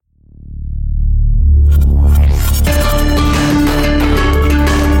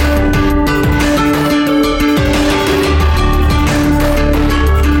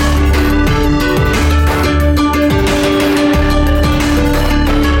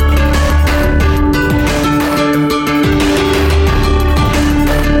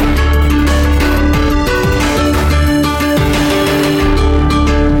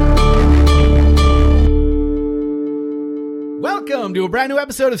brand new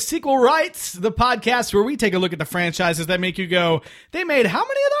episode of Sequel Rights, the podcast where we take a look at the franchises that make you go, they made how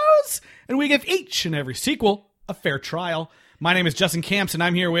many of those? And we give each and every sequel a fair trial. My name is Justin Camps, and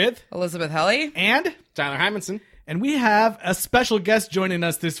I'm here with Elizabeth Helly and Tyler Hymanson. And we have a special guest joining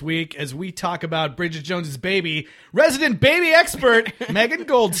us this week as we talk about Bridget Jones's Baby, resident baby expert, Megan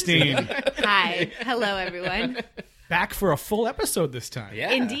Goldstein. Hi. Hello, everyone. Back for a full episode this time. Yeah.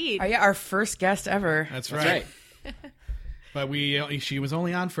 Indeed. Oh, yeah, our first guest ever. That's right. But she was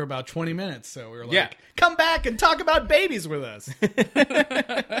only on for about 20 minutes, so we were like, come back and talk about babies with us.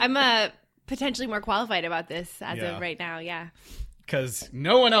 I'm potentially more qualified about this as of right now, yeah. Because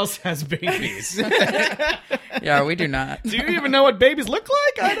no one else has babies. Yeah, we do not. Do you even know what babies look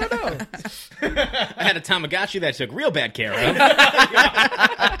like? I don't know. I had a Tamagotchi that I took real bad care of.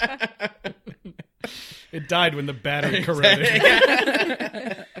 It died when the battery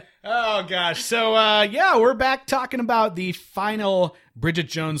corroded. Oh, gosh. So, we're back talking about the final Bridget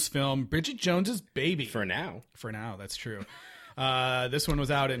Jones film, Bridget Jones's Baby. For now. For now, that's true. This one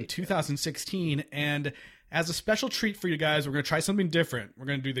was out in 2016, and as a special treat for you guys, we're going to try something different. We're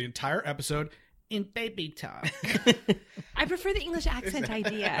going to do the entire episode in baby talk. I prefer the English accent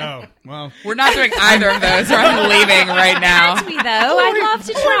idea. Oh, well. We're not doing either of those, or I'm leaving right now. Ask me, though. I'd love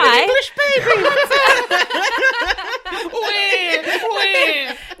to try.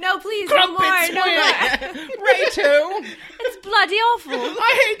 Win. No, please, no more. No more. Ray too. It's bloody awful.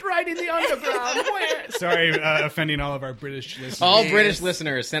 I hate riding the underground. Sorry, offending all of our British listeners. All British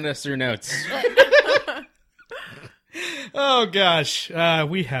listeners, send us your notes. Oh, gosh.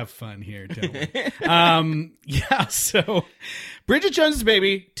 We have fun here, don't we? So Bridget Jones's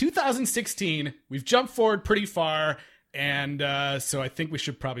Baby, 2016. We've jumped forward pretty far, and so I think we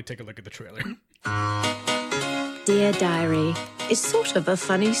should probably take a look at the trailer. Dear Diary, it's sort of a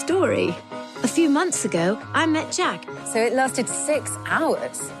funny story. A few months ago, I met Jack. So it lasted 6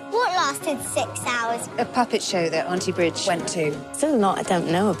 hours. What lasted 6 hours? A puppet show that Auntie Bridge went to. Still a lot I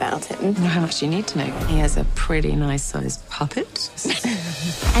don't know about him. Well, how much do you need to know? He has a pretty nice-sized puppet.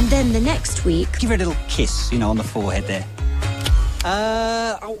 And then the next week... Give her a little kiss, on the forehead there.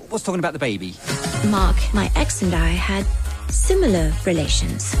 What's talking about the baby? Mark, my ex, and I had similar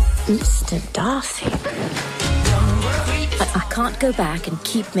relations. Mr. Darcy. But I can't go back and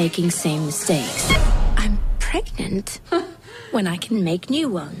keep making same mistakes. I'm pregnant when I can make new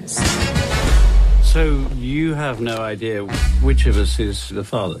ones. So you have no idea which of us is the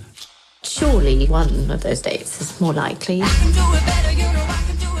father? Surely one of those dates is more likely.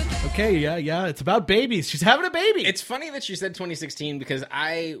 Okay, yeah, it's about babies. She's having a baby. It's funny that you said 2016 because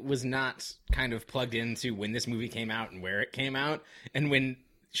I was not kind of plugged into when this movie came out and where it came out. And when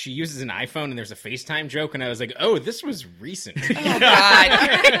she uses an iPhone and there's a FaceTime joke, and I was like, oh, this was recent. Oh,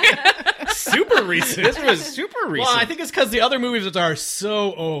 God. Super recent. This was super recent. Well, I think it's because the other movies are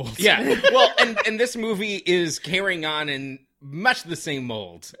so old. Yeah. Well, and this movie is carrying on in much the same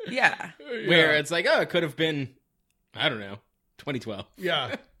mold. Yeah. Where it's like, oh, it could have been, I don't know, 2012.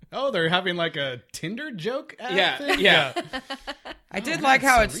 Yeah. Oh, they're having like a Tinder joke thing? Yeah. I did like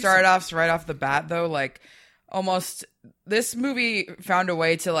how it started off right off the bat, though. Like, almost this movie found a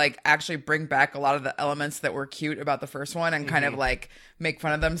way to like actually bring back a lot of the elements that were cute about the first one and kind of like make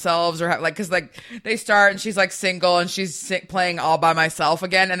fun of themselves or have like, because like they start and she's like single and she's playing All By Myself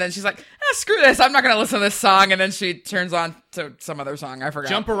again, and then she's like, screw this, I'm not gonna listen to this song, and then she turns on to some other song, I forgot.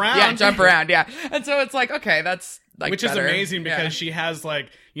 Jump Around. Yeah, Jump Around. Yeah. And so it's like, okay, that's like which better. is amazing because she has like,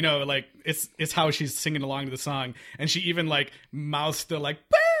 like it's how she's singing along to the song, and she even like mouths the like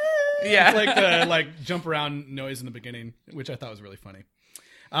yeah, like the like jump around noise in the beginning, which I thought was really funny.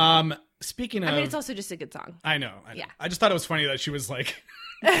 Speaking of, I mean, it's also just a good song. I know. Yeah. I just thought it was funny that she was like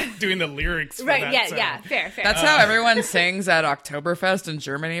doing the lyrics. For right. that Yeah. song. Yeah. Fair. That's how everyone sings at Oktoberfest in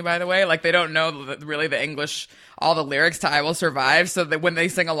Germany, by the way. Like, they don't know really the English, all the lyrics to I Will Survive. So that when they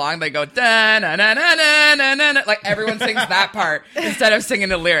sing along, they go, da na na na na na na na. Like, everyone sings that part instead of singing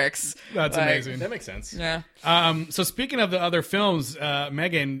the lyrics. That's like, amazing. That makes sense. Yeah. So speaking of the other films,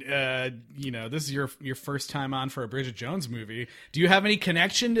 Megan, this is your first time on for a Bridget Jones movie. Do you have any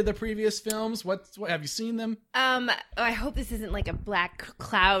connection to the previous films? What have you seen them? I hope this isn't like a black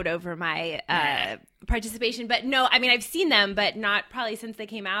cloud over my participation, but no, I mean, I've seen them, but not probably since they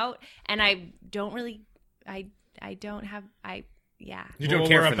came out, and I don't really, I don't have, yeah. You don't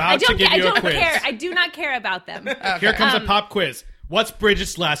care for them. I don't, give I you don't a quiz. care. I do not care about them. Okay. Here comes a pop quiz. What's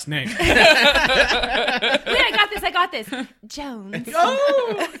Bridget's last name? Wait, I got this. Jones.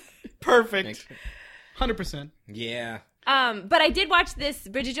 Oh, perfect. 100%. Yeah. But I did watch this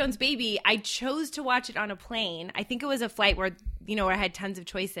Bridget Jones Baby. I chose to watch it on a plane. I think it was a flight where where I had tons of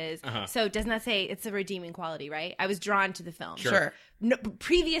choices. So doesn't that say it's a redeeming quality, right? I was drawn to the film. Sure. No,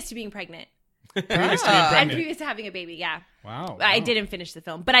 previous to being pregnant. Previous to being And pregnant. previous to having a baby, yeah. Wow. I didn't finish the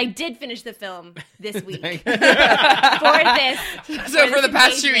film, but I did finish the film this week for this. So for the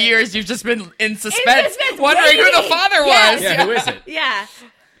past few engagement. years, you've just been in suspense wondering who the waiting. father Yes. was. Yeah, who is it? Yeah.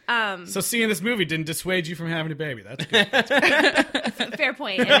 So seeing this movie didn't dissuade you from having a baby. That's good. Fair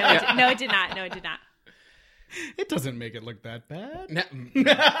point. No, it did not. No, it did not. It doesn't make it look that bad.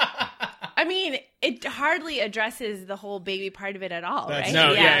 I mean, it hardly addresses the whole baby part of it at all, right?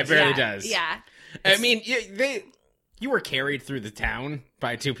 No, yeah, it barely does. Yeah. I mean, you were carried through the town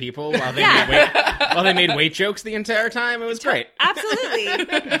by two people while they made weight jokes the entire time. It was great.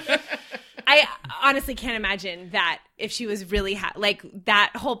 Absolutely. I honestly can't imagine that if she was really like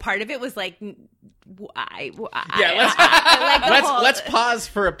that whole part of it was like Let's pause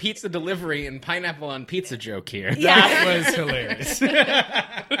for a pizza delivery and pineapple on pizza joke here. Yeah. That was hilarious.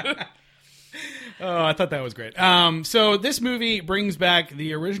 Oh, I thought that was great. So this movie brings back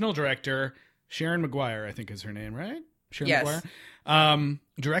the original director, Sharon Maguire, I think is her name, right? Sharon Yes. Maguire.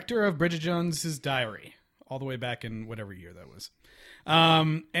 Director of Bridget Jones's Diary, all the way back in whatever year that was.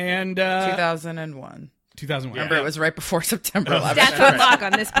 2001. 2001. Remember, it was right before September 11th. That's what lock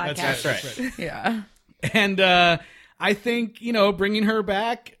on this podcast. That's right. Yeah. And I think, bringing her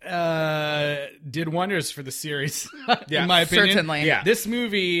back did wonders for the series, in my opinion. Certainly. Yeah. This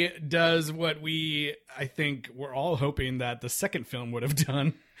movie does what I think we're all hoping that the second film would have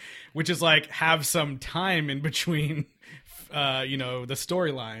done, which is like have some time in between, the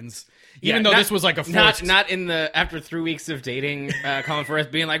storylines. Even though this was like a forced... Not in the... After 3 weeks of dating Colin Firth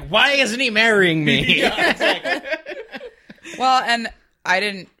being like, why isn't he marrying me? Yeah, exactly. Well, and I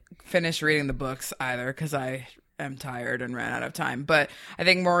didn't finish reading the books either because I am tired and ran out of time. But I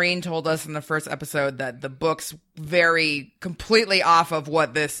think Maureen told us in the first episode that the books vary completely off of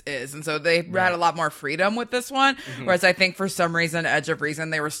what this is. And so they had a lot more freedom with this one. Mm-hmm. Whereas I think for some reason, Edge of Reason,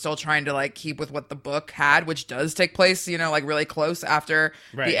 they were still trying to like keep with what the book had, which does take place, like really close after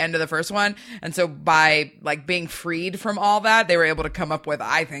the end of the first one. And so by like being freed from all that, they were able to come up with,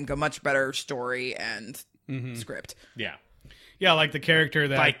 I think, a much better story and script. Yeah. Yeah, like the character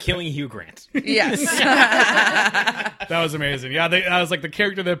that... By killing Hugh Grant. Yes. That was amazing. Yeah, I was like, the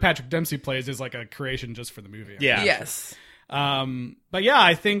character that Patrick Dempsey plays is like a creation just for the movie. Yeah. Yes. But yeah,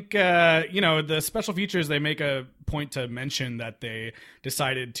 I think, the special features, they make a point to mention that they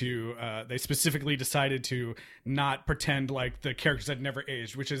specifically decided to not pretend like the characters had never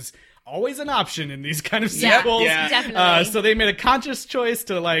aged, which is always an option in these kind of sequels. Yeah, definitely. So they made a conscious choice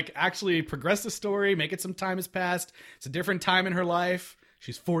to like actually progress the story, make it some time has passed. It's a different time in her life.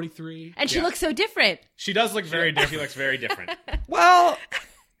 She's 43. And she looks so different. She does look very different. She looks very different. Well,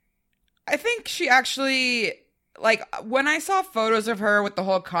 I think she actually... Like, when I saw photos of her with the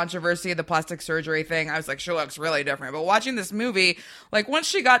whole controversy of the plastic surgery thing, I was like, she looks really different. But watching this movie, like, once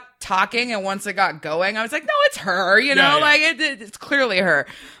she got talking and once it got going, I was like, no, it's her, like, it's clearly her.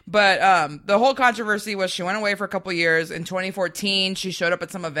 But the whole controversy was she went away for a couple years. In 2014, she showed up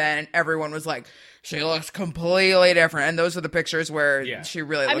at some event and everyone was like, she looks completely different. And those are the pictures where she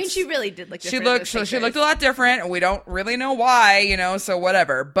really looks... I mean, she really did look different. She looked a lot different, and we don't really know why, so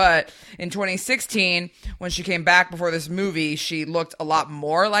whatever. But in 2016, when she came back before this movie, she looked a lot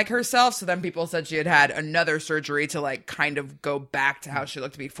more like herself. So then people said she had another surgery to, like, kind of go back to how she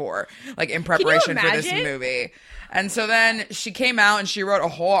looked before, like, in preparation for this movie. And so then she came out and she wrote a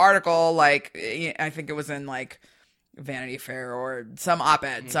whole article, like, I think it was in, like, Vanity Fair or some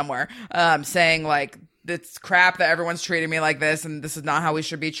op-ed somewhere, saying like, it's crap that everyone's treating me like this and this is not how we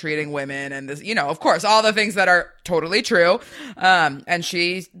should be treating women, and this, of course, all the things that are totally true. And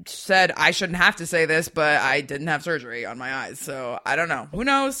she said, I shouldn't have to say this, but I didn't have surgery on my eyes, so I don't know, who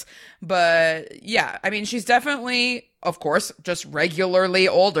knows. But yeah, I mean, she's definitely, of course, just regularly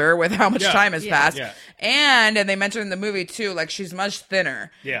older with how much time has passed. Yeah. And they mentioned in the movie too, like, she's much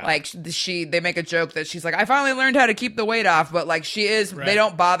thinner. Yeah. Like, they make a joke that she's like, I finally learned how to keep the weight off, but like, she is, they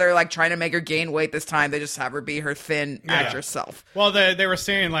don't bother like trying to make her gain weight this time. They just have her be her thin actress self. Well, they were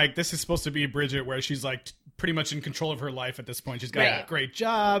saying like, this is supposed to be Bridget where she's like pretty much in control of her life at this point. She's got a great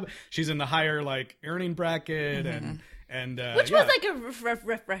job. She's in the higher like earning bracket and which was like a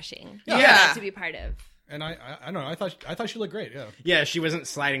refreshing to be part of. And I don't know. I thought she looked great. Yeah. Yeah, she wasn't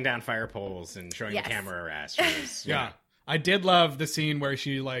sliding down fire poles and showing the camera her ass. She was, I did love the scene where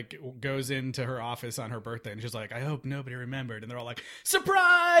she like goes into her office on her birthday and she's like, I hope nobody remembered. And they're all like,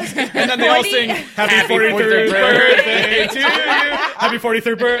 surprise! And then they all sing, Happy 43rd birthday to you. Happy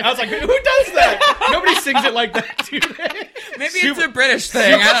 43rd birthday. I was like, who does that? Nobody sings it like that, do they? Maybe it's a British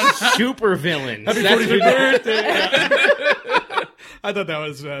thing. I don't know. Super villain. Happy 43rd birthday. I thought that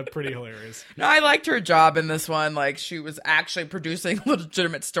was pretty hilarious. No, I liked her job in this one. Like, she was actually producing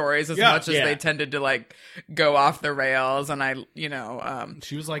legitimate stories as much as they tended to like go off the rails. And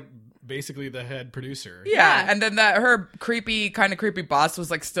she was like basically the head producer. Yeah, and then her kind of creepy boss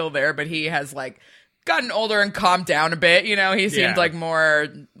was like still there, but he has like gotten older and calmed down a bit. He seemed like more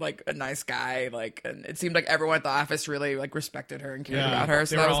like a nice guy. Like, and it seemed like everyone at the office really like respected her and cared about her.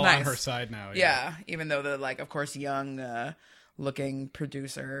 So they were that was all nice. on her side now. Yeah, even though the like, of course, young looking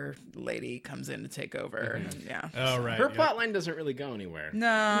producer lady comes in to take over. And, Oh, right. Her plot line doesn't really go anywhere.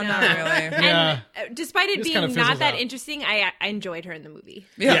 No, not really. And despite it Just kind being of not that out. interesting, I enjoyed her in the movie.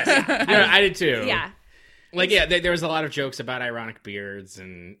 Yes. Yeah, I did too. Yeah. Like, there was a lot of jokes about ironic beards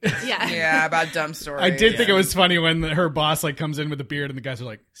and... Yeah, about dumb stories. I did think it was funny when her boss like comes in with a beard and the guys are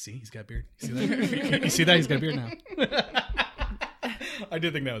like, see, he's got a beard. You see that? You see that? He's got a beard now. I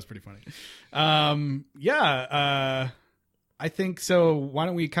did think that was pretty funny. I think so. Why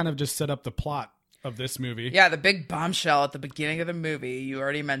don't we kind of just set up the plot of this movie? Yeah, the big bombshell at the beginning of the movie, you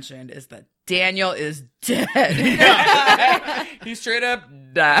already mentioned, is that Daniel is dead. He straight up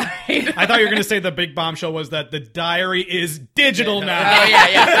died. I thought you were going to say the big bombshell was that the diary is digital now. Oh,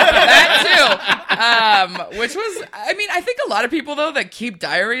 yeah. That too. Which was, I mean, I think a lot of people, though, that keep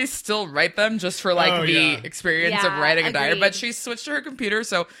diaries still write them just for, like, experience of writing a diary. But she switched to her computer,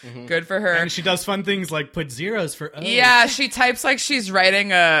 so good for her. And she does fun things like put zeros for O. Yeah, she types like she's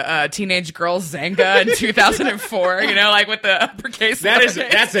writing a teenage girl's Zanga in 2004, like with the uppercase.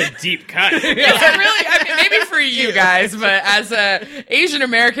 That's a deep cut. It's really, I mean, maybe for you guys, but as a Asian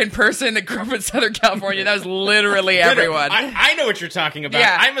American person that grew up in Southern California, that was literally everyone. I know what you're talking about.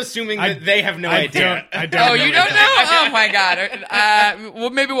 Yeah. I'm assuming that they have no idea. I don't. Oh, you don't know? Oh my God. Well,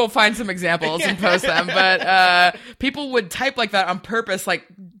 maybe we'll find some examples and post them. But people would type like that on purpose, like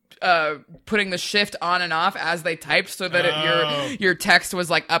putting the shift on and off as they typed, so that your text was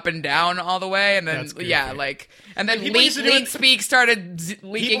like up and down all the way, and then and then Leak Speak started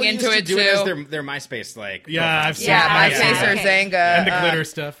leaking into it too. As their MySpace I've seen MySpace or Zanga and the glitter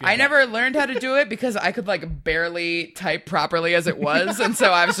stuff. I never learned how to do it because I could like barely type properly as it was, and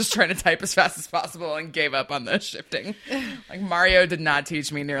so I was just trying to type as fast as possible and gave up on the shifting. Like Mario did not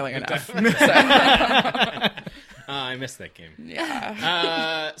teach me nearly enough. I missed that game.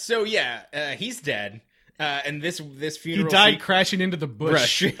 Yeah. He's dead. And this funeral... He died crashing into the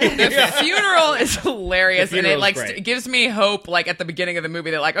bush. The funeral is hilarious, and it like great. gives me hope. Like at the beginning of the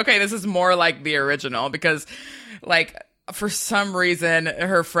movie, they're like, okay, this is more like the original, because like for some reason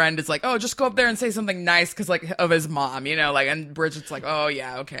her friend is like, oh, just go up there and say something nice because like of his mom, and Bridget's like, oh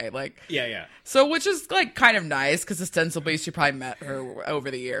yeah, okay, like yeah. So, which is like kind of nice because ostensibly she probably met her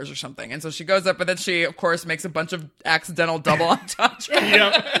over the years or something, and so she goes up, but then she of course makes a bunch of accidental double entendres.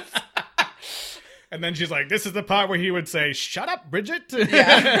 Yep. And then she's like, this is the part where he would say, shut up, Bridget.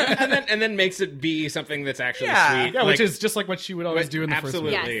 Yeah. and then makes it be something that's actually sweet. Yeah, which is just like what she would always do in the first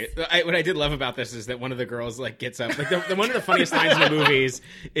movie. Absolutely. What I did love about this is that one of the girls like gets up. Like one of the funniest lines in the movies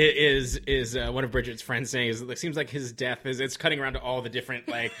is one of Bridget's friends saying, it seems like his death it's cutting around to all the different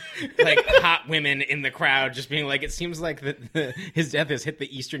like hot women in the crowd, just being like, it seems like his death has hit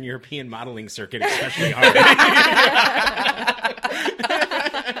the Eastern European modeling circuit especially hard.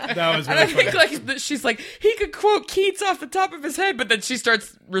 That was really funny. I think like she's like, he could quote Keats off the top of his head, but then she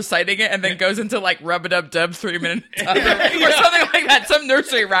starts reciting it and then goes into like rub-a-dub-dub 3 minute or something like that, some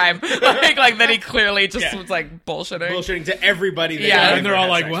nursery rhyme, like that he clearly just was like bullshitting to everybody. And they're all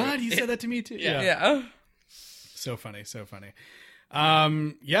like, "What? You said that to me too?" Yeah. So funny.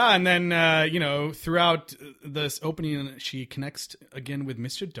 And then throughout this opening, she connects again with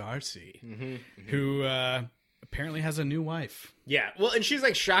Mr. Darcy, who apparently has a new wife. Yeah, well, and she's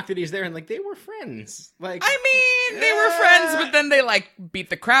like shocked that he's there, and like they were friends. Like, I mean, they were friends, but then they like beat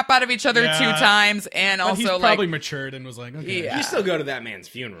the crap out of each other 2 times, and but also he's probably matured and was like, okay, you still go to that man's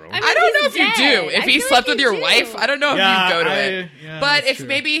funeral. I mean, I don't know if dead. you do. If he slept with your wife, I don't know if you go to it. Yeah, but if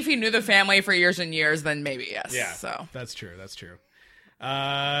maybe if he knew the family for years and years, then maybe yes. Yeah, so that's true.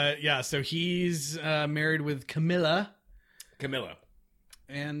 So he's married with Camilla,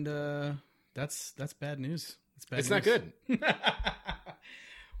 and that's bad news. It's not good.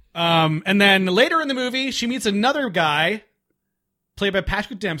 And then later in the movie, she meets another guy played by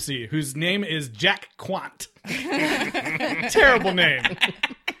Patrick Dempsey, whose name is Jack Quant. Terrible name.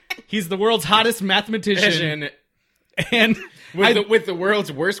 He's the world's hottest mathematician. And with the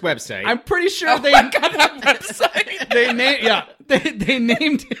world's worst website. I'm pretty sure they got that website. they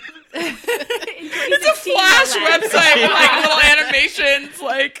named him. It's a Flash website with like little animations.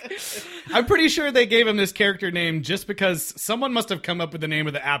 Like, I'm pretty sure they gave him this character name just because someone must have come up with the name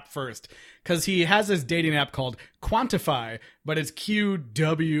of the app first. Because he has this dating app called Quantify, but it's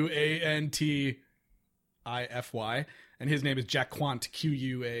QWANTIFY, and his name is Jack Quant,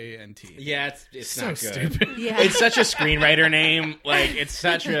 QUANT. Yeah, it's So not good. stupid. Yeah. It's such a screenwriter name. Like, it's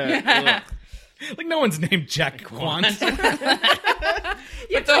such a. ugh. Like, no one's named Jack Quant.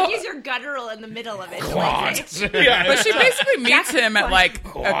 You have to like, use your guttural in the middle of it. Yeah, but she basically meets him at like a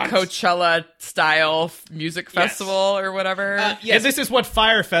Quant. Coachella style music festival or whatever. Yeah, this is what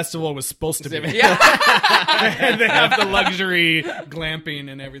Fire Festival was supposed to be. Yeah. And they have the luxury glamping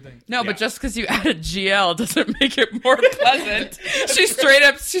and everything. No, but just because you added GL doesn't make it more pleasant. She's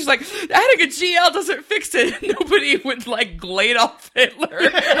like, adding a GL doesn't fix it. Nobody would like glade off Hitler.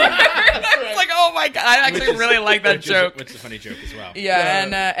 It's like, oh my God. I actually really like that joke. Which is a funny joke as well. Yeah,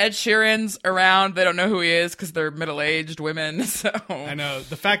 and Ed Sheeran's around. They don't know who he is because they're middle-aged women. So I know.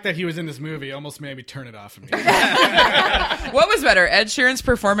 The fact that he was in this movie almost made me turn it off immediately. what was better, Ed Sheeran's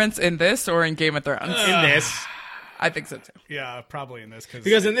performance in this or in Game of Thrones? In this. I think so too. Yeah, probably in this.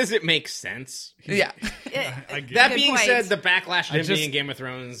 Because in this, it makes sense. Yeah. I get That it. being point. said, the backlash to him just- being in Game of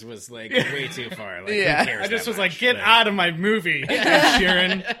Thrones was like way too far. Like, Yeah. who cares I just that was like, much? get But- out of my movie, Ed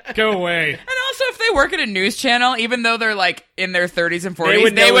Sheeran. Go away. And also, if they work at a news channel, even though they're like in their 30s and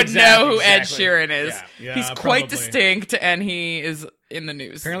 40s, They would know know who Ed exactly. Sheeran is. Yeah. Yeah, He's quite probably. distinct, and he is in the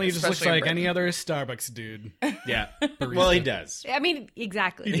news. Apparently, he just looks especially in like any Britain. other Starbucks dude. Yeah. Well, he does. I mean,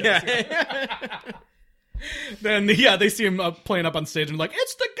 exactly. Then, yeah, they see him playing up on stage and like,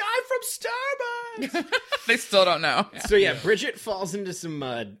 it's the guy from Starbucks. They still don't know. So yeah, Bridget falls into some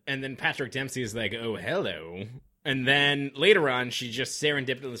mud, and then Patrick Dempsey is like, "Oh, hello." And then later on, she just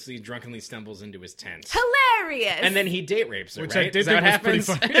serendipitously, drunkenly stumbles into his tent, Hilarious. and then he date rapes her. Which right? I did Is that think what was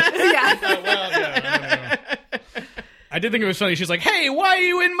pretty happens? funny. yeah. Well, yeah, I don't know. I did think it was funny. She's like, hey, why are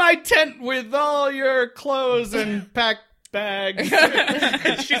you in my tent with all your clothes and packed bags?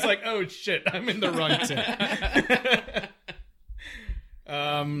 And she's like, oh, shit, I'm in the wrong tent.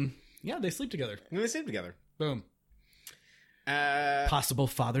 Yeah, they sleep together. And they sleep together. Boom. Uh, Possible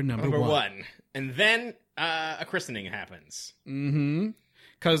father number number one. one, and then a christening happens.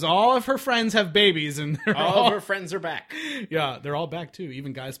 Because all of her friends have babies, and they're All of her friends are back. yeah, they're all back too.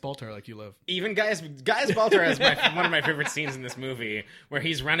 Even Guy Spalter, like you love. Even Gaius Baltar has one of my favorite scenes in this movie, where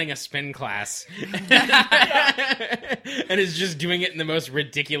he's running a spin class and is just doing it in the most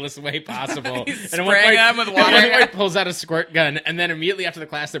ridiculous way possible. He's and at one spraying point, them with at one water. point pulls out a squirt gun, and then immediately after the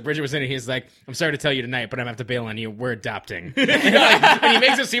class that Bridget was in, he's like, "I'm sorry to tell you tonight, but I'm gonna have to bail on you. We're adopting." and he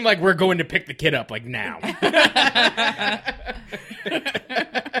makes it seem like we're going to pick the kid up like now.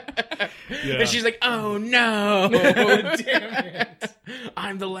 And she's like, "Oh no, damn it!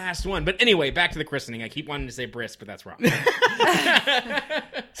 I'm the last one." But anyway, back to the christening. I keep wanting to say Briss, but that's wrong.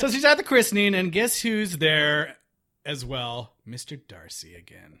 So she's at the christening, and guess who's there as well? Mr. Darcy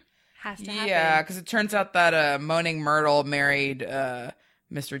again. Has to happen. Yeah, because it turns out that Moaning Myrtle married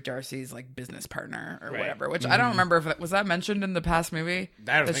Mr. Darcy's like business partner or whatever. Which I don't remember if was that mentioned in the past movie.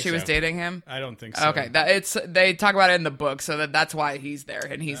 I don't that think she was so. dating him. I don't think so. Okay, they talk about it in the book, so that's why he's there,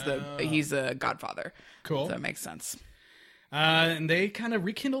 and he's a godfather. Cool. So that makes sense. And they kind of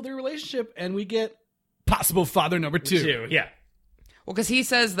rekindle their relationship, and we get possible father number two. Yeah. Well, because he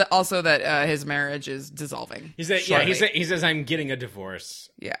says that also that his marriage is dissolving. He said, shortly. he says, "I'm getting a divorce,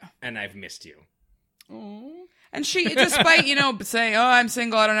 Yeah. and I've missed you." And she, despite, saying, oh, I'm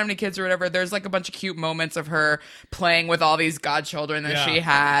single, I don't have any kids or whatever, there's like a bunch of cute moments of her playing with all these godchildren that she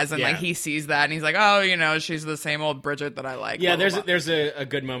has. And Yeah. like he sees that and he's like, oh, she's the same old Bridget that I like. Yeah, blah, blah, blah. there's a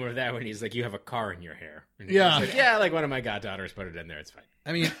good moment of that when he's like, "You have a car in your hair." And he's Yeah. like, yeah, like one of my goddaughters put it in there. It's fine.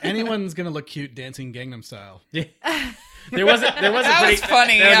 I mean, anyone's gonna look cute dancing Gangnam Style. Yeah. There was a That pretty was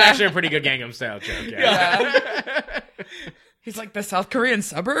funny, That was yeah. actually a pretty good Gangnam Style joke. Yeah. He's like, the South Korean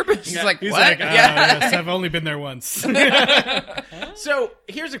suburb? She's like, He's what? like, yes, I've only been there once. So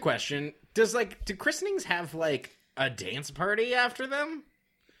here's a question: do christenings have like a dance party after them?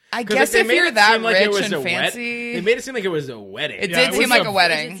 I 'Cause, guess like, if they made you're it that seem like it rich was and a fancy. They made it seem like it was a wedding. It Yeah, did it seem was like a- a It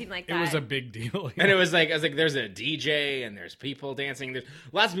wedding. did seem like It was that. a big deal. And it was like, I was like, there's a DJ and there's people dancing. There's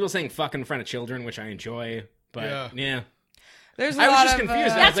lots of people saying "fuck" in front of children, which I enjoy. But yeah. There's a I was lot just of,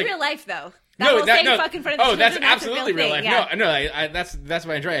 confused. I That's was like, real life, though. That whole saying fuck in front of the that's children, absolutely a real real life. thing, yeah. No, I that's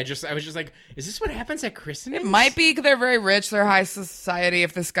what I enjoy. I was just like, is this what happens at christenings? It might be they're very rich, they're high society.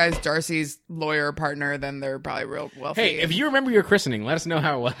 If this guy's Darcy's lawyer partner, then they're probably real wealthy. Hey, if you remember your christening, let us know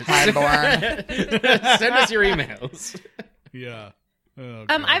how it was. Highborn. Send us your emails. Yeah. Oh,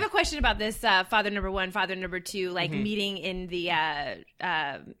 I have a question about this father number one, father number two, like meeting in the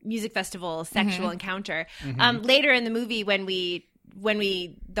music festival sexual encounter. Later in the movie, when we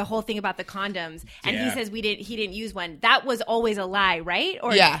the whole thing about the condoms, and he says he didn't use one. That was always a lie, right?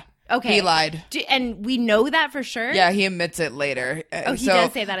 Or okay, he lied, and we know that for sure. Yeah, he admits it later. Oh, he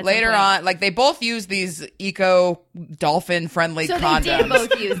does say that at later some point. on. Like they both use these eco dolphin friendly condoms they did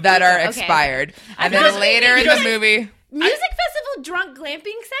both use that are okay. expired, and then later in the movie. Music festival drunk glamping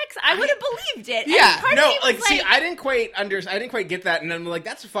sex? I would have believed it. Yeah. And No, like, see, I didn't quite get that, and I'm like,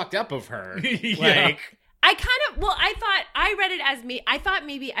 that's fucked up of her. Like, I I read it as I thought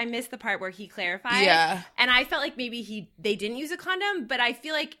maybe I missed the part where he clarified. Yeah. And I felt like maybe they didn't use a condom, but I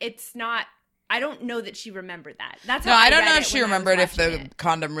feel like it's not. I don't know that she remembered that. That's how I don't know read if it she when I was remembered if the watching it.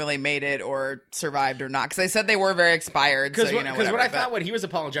 condom really made it or survived or not. Because they said they were very expired. Because what I thought what he was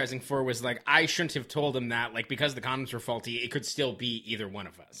apologizing for was like, I shouldn't have told him that, like, because the condoms were faulty, it could still be either one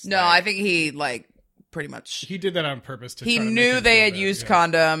of us. No, like, I think he pretty much. He did that on purpose. He knew they had used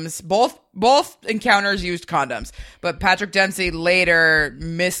condoms. Both encounters used condoms, but Patrick Dempsey later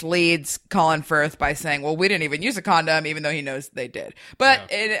misleads Colin Firth by saying, "Well, we didn't even use a condom," even though he knows they did. But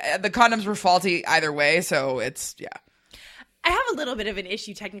the condoms were faulty either way, so it's I have a little bit of an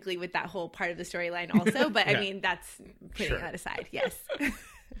issue technically with that whole part of the storyline also, but I mean, that's putting that aside. Yes.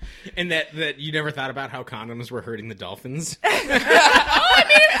 And that you never thought about how condoms were hurting the dolphins?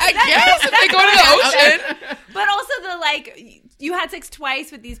 I guess if they go to the ocean. But also you had sex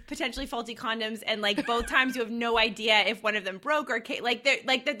twice with these potentially faulty condoms, and like both times you have no idea if one of them broke or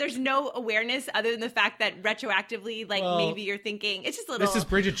there's no awareness other than the fact that retroactively, maybe you're thinking it's just a little. This is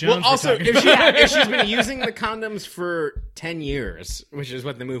Bridget Jones. Well, also, if she's been using the condoms for 10 years, which is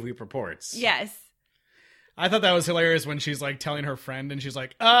what the movie purports. Yes. I thought that was hilarious when she's like telling her friend, and she's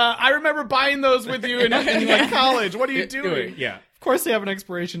like, I remember buying those with you in like college. What are you doing? Yeah. Of course they have an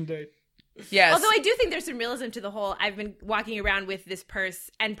expiration date. Yes. Although I do think there's some realism to the whole, I've been walking around with this purse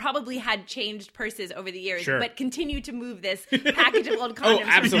and probably had changed purses over the years, but continue to move this package of old condoms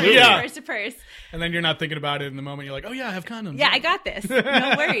absolutely. from purse to purse. And then you're not thinking about it in the moment. You're like, oh yeah, I have condoms. Yeah, I got this.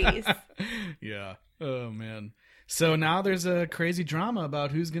 No worries. Yeah. Oh man. So now there's a crazy drama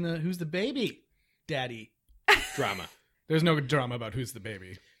about who's the baby daddy. Drama. There's no drama about who's the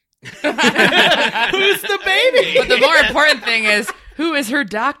baby. Who's the baby? But the more important thing is, who is her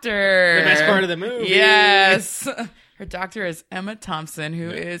doctor? The best part of the movie. Yes. Her doctor is Emma Thompson, who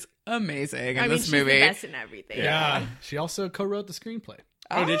is amazing in this movie. She's the best in everything. Yeah. She also co-wrote the screenplay.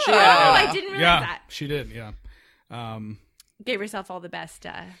 Oh, did she? Oh, I didn't realize that. She did, yeah. Gave herself all the best.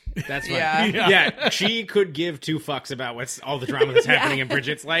 That's fine. Yeah. She could give two fucks about what's all the drama that's happening in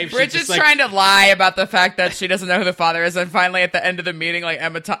Bridget's life. Bridget's trying to lie about the fact that she doesn't know who the father is, and finally at the end of the meeting, like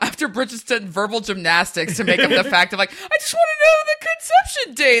after Bridget's done verbal gymnastics to make up the fact of like, I just want to know the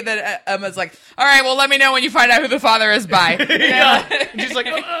conception day, that Emma's like, all right, well, let me know when you find out who the father is by. And she's like,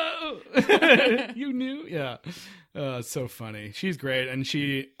 you knew? Yeah. So funny. She's great. And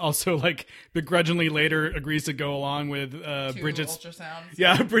she also like begrudgingly later agrees to go along with Bridget's ultrasounds.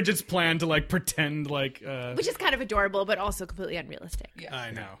 Yeah, Bridget's plan to like pretend like which is kind of adorable, but also completely unrealistic. Yeah.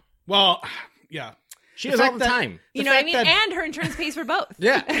 I know. Well, yeah. She does all the time. You know what I mean? And her insurance pays for both.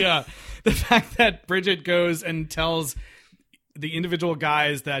 Yeah. The fact that Bridget goes and tells the individual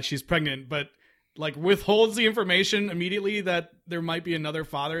guys that she's pregnant, but like withholds the information immediately that there might be another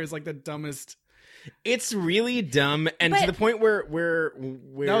father is like the dumbest. It's really dumb, and to the point where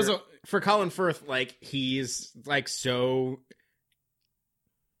that was for Colin Firth, like he's like so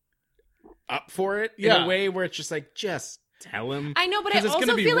up for it in a way where it's just like, just tell him. I know, but I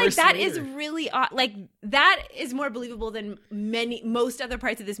also feel like that is really like that is more believable than most other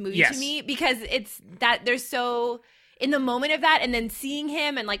parts of this movie to me, because it's that they're so in the moment of that, and then seeing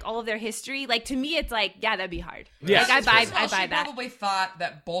him and like all of their history. Like to me, it's like, yeah, that'd be hard. Yeah, like I buy she that. Probably thought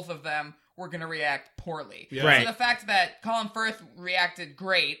that both of them were going to react poorly. Yeah. Right. So the fact that Colin Firth reacted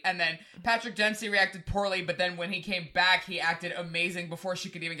great, and then Patrick Dempsey reacted poorly, but then when he came back, he acted amazing before she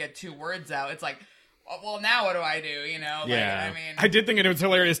could even get two words out. It's like, well, now what do I do? You know? Yeah. Like, I mean, I did think it was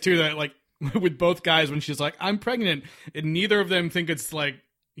hilarious too that like with both guys when she's like, I'm pregnant, and neither of them think it's like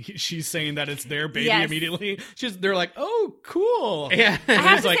she's saying that it's their baby immediately. They're like, oh, cool. Yeah. I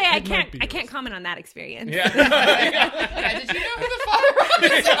have to say, I can't comment on that experience. yeah, did you know who the father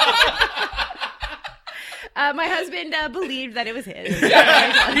was? My husband believed that it was his.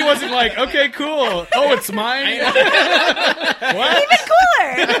 He wasn't like, okay, cool. Oh, it's mine. What? Even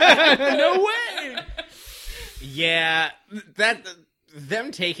cooler. No way. Yeah, that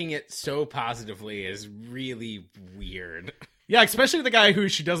them taking it so positively is really weird. Yeah, especially the guy who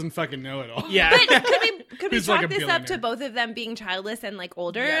she doesn't fucking know at all. Yeah. But could we Who's chalk like a this up to billionaire. both of them being childless and like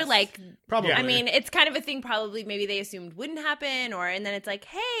older? Yes. Like, Probably. I mean, it's kind of a thing. Probably, maybe they assumed wouldn't happen, and then it's like,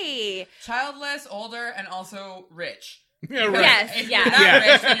 hey, Childless, older, and also rich. Yeah, right. yes, If yeah. you're not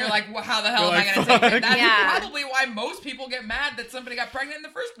rich, then you're like, well, how the hell You're am I like, going to take it? fuck. That's Yeah. probably why most people get mad that somebody got pregnant in the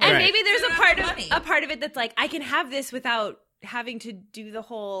first place. And Right. maybe there's They a don't part have of money. it that's like, I can have this without having to do the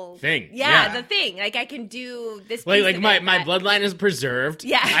whole Thing. Yeah, Yeah. the thing. Like, I can do this. Like, piece like of my it, my but- bloodline is preserved.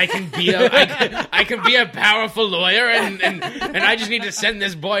 Yeah. I can be I can be a powerful lawyer, and I just need to send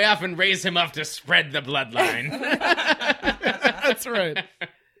this boy off and raise him up to spread the bloodline. That's right.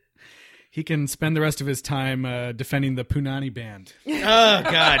 He can spend the rest of his time defending the Punani band. Oh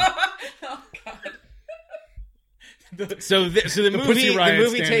God. Oh, God. So the Pussy movie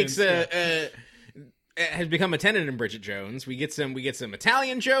Riot takes stand-ins, has become a tenant in Bridget Jones. We get some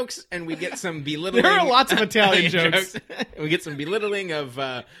Italian jokes, and we get some belittling. There are lots of Italian jokes. We get some belittling of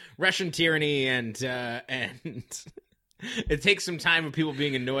Russian tyranny, and it takes some time of people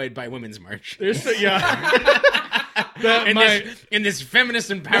being annoyed by Women's March. In this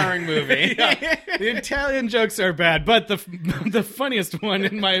feminist empowering movie. The Italian jokes are bad, but the funniest one,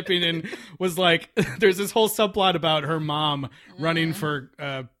 in my opinion, was like there's this whole subplot about her mom running for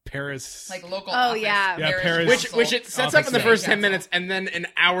Paris. Like local Oh, office. yeah. Yeah, Paris- Which it sets up in the first 10 minutes, and then an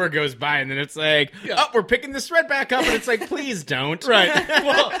hour goes by, and then it's like, oh, we're picking this thread back up, and it's like, please don't. Right.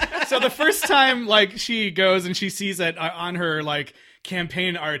 Well, so the first time, like, she goes and she sees it on her, like,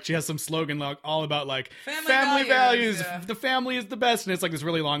 campaign art, she has some slogan like, all about, like, family values. yeah. The family is the best. And it's like this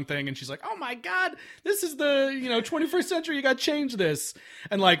really long thing. And she's like, oh my God, this is the, 21st century. You got to change this.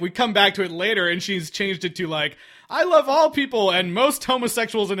 And, like, we come back to it later and she's changed it to, like, I love all people and most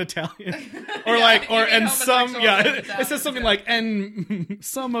homosexuals in Italian. Or like, or, and some, homosexuals in it Italian, says something like, and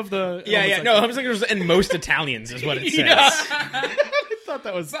some of the. Yeah. No, homosexuals and most Italians is what it says. Yeah. I thought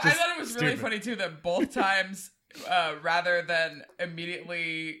that was But just I thought it was really stupid. funny too that both times, rather than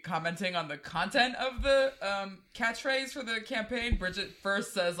immediately commenting on the content of the catchphrase for the campaign, Bridget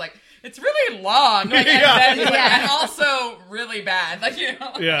first says like, "It's really long," like, and, then, like, and also really bad, like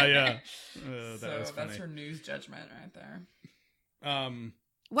Yeah. That So was funny. that's her news judgment right there.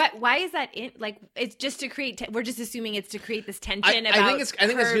 Why is that in? Like, it's just to create. We're just assuming it's to create this tension about. I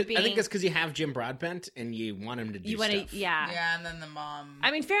think her it's because you have Jim Broadbent and you want him to do you want stuff. to, yeah. Yeah, and then the mom. I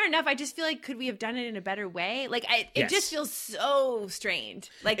mean, fair enough. I just feel like, could we have done it in a better way? Like, it Yes. just feels so strained.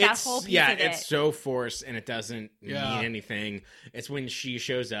 Like that whole piece of it. it's so forced and it doesn't Yeah. mean anything. It's when she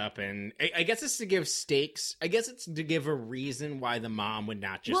shows up, and I guess it's to give stakes. I guess it's to give a reason why the mom would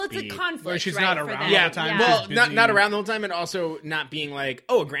not just well, it's be. a conflict. Where she's right, not for around them. all the Yeah, time. well, She's not busy. around the whole time, and also not being like,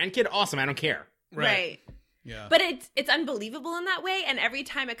 oh, a grandkid, awesome, I don't care. Right. Yeah. But it's unbelievable in that way, and every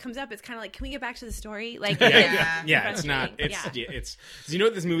time it comes up, it's kind of like, can we get back to the story? Like, Yeah, it's not. It's Yeah. it's. You know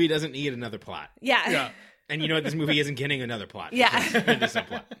what? This movie doesn't need another plot, Yeah. and you know what? This movie isn't getting another plot. Yeah. It's a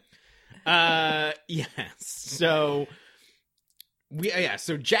plot. Yes. So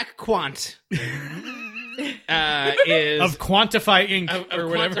So Jack Quant is of Quantify Inc. of or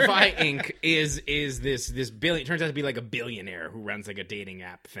whatever. Quantify Inc. is this billion turns out to be like a billionaire who runs like a dating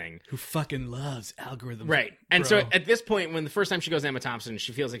app thing. Who fucking loves algorithms. Right. And bro. so at this point, when the first time she goes to Emma Thompson,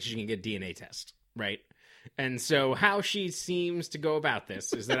 she feels like she can get a DNA test, right? And so how she seems to go about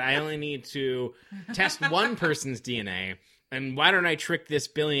this is that I only need to test one person's DNA, and why don't I trick this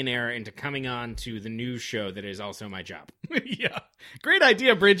billionaire into coming on to the news show that is also my job? Yeah. Great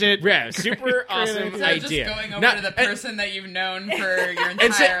idea, Bridget. Yeah, super awesome Instead of idea. just going over Not- to the person that you've known for your and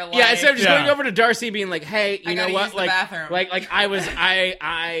entire life. yeah, instead of just Yeah. going over to Darcy being like, "Hey, you I know gotta what? use the bathroom." Like I was,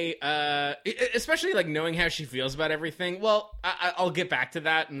 especially like knowing how she feels about everything. Well, I'll get back to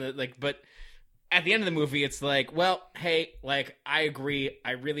that, and but at the end of the movie, it's like, well, hey, like I agree.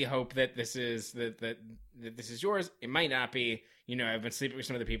 I really hope that this is that this is yours. It might not be. You know, I've been sleeping with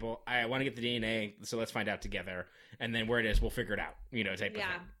some other people. I want to get the DNA, so let's find out together, and then where it is, we'll figure it out. You know, type of thing.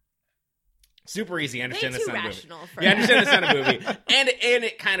 Super easy. I understand Way that's too not a rational movie. for Yeah, I her. understand that's not a movie. And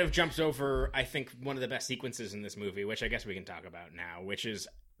it kind of jumps over, I think, one of the best sequences in this movie, which I guess we can talk about now, which is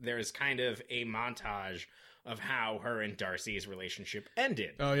there's kind of a montage of how her and Darcy's relationship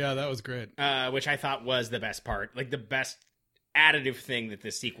ended, Oh, yeah, that was great. which I thought was the best part, like the best additive thing that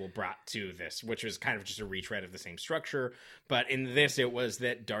this sequel brought to this, which was kind of just a retread of the same structure. But in this, it was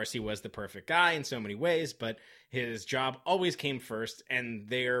that Darcy was the perfect guy in so many ways, but his job always came first, and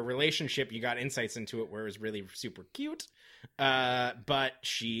their relationship, you got insights into it where it was really super cute. But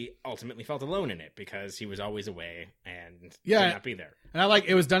she ultimately felt alone in it because he was always away and could not be there. And I like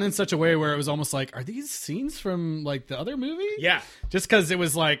it was done in such a way where it was almost like, are these scenes from like the other movie? Yeah. Just because it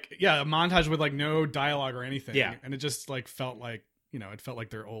was like, a montage with like no dialogue or anything. Yeah. And it just like felt like, it felt like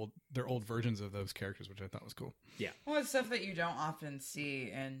their old versions of those characters, which I thought was cool. Yeah. Well, it's stuff that you don't often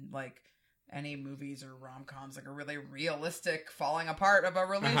see in like any movies or rom-coms, like a really realistic falling apart of a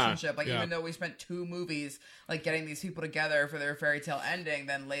relationship. Like even though we spent 2 movies like getting these people together for their fairy tale ending,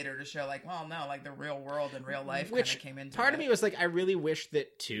 then later to show like, well, no, like the real world and real life kind of came into part it. of me was like, I really wish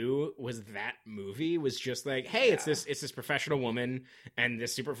that 2 was that movie was just like, hey, it's this professional woman and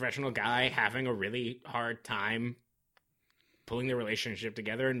this super professional guy having a really hard time pulling their relationship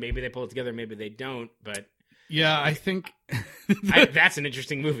together, and maybe they pull it together, maybe they don't, but yeah, I think that's an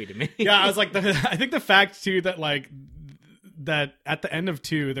interesting movie to me. Yeah, I was like, I think the fact too that like that at the end of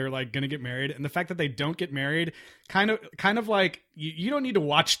 2 they're like gonna get married, and the fact that they don't get married kind of like you don't need to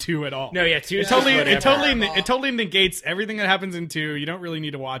watch 2 at all. No, yeah, 2 it totally negates everything that happens in 2. You don't really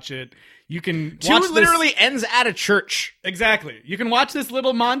need to watch it. You can 2 watch literally ends at a church. Exactly. You can watch this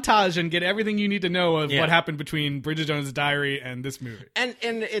little montage and get everything you need to know of what happened between Bridget Jones' Diary and this movie. And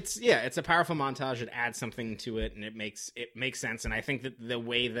it's a powerful montage. It adds something to it, and it makes sense. And I think that the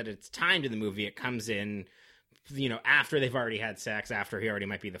way that it's timed in the movie, it comes in, after they've already had sex, after he already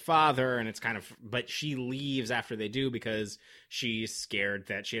might be the father, and it's kind of, but she leaves after they do because she's scared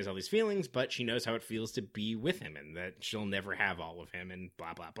that she has all these feelings, but she knows how it feels to be with him and that she'll never have all of him and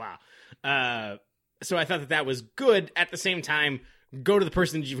blah, blah, blah. So I thought that was good. At the same time, go to the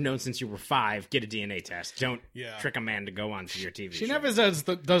person that you've known since you were 5, get a DNA test. Don't trick a man to go on to your TV show. She never does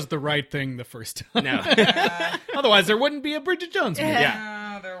the right thing the first time. No. Otherwise, there wouldn't be a Bridget Jones movie.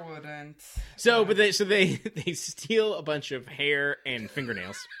 Yeah, there wouldn't. So, but they steal a bunch of hair and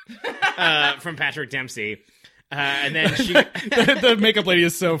fingernails from Patrick Dempsey. And then the makeup lady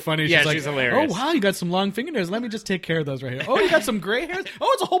is so funny. Yeah, she's like, she's hilarious. Oh wow, you got some long fingernails. Let me just take care of those right here. Oh, you got some gray hairs. Oh,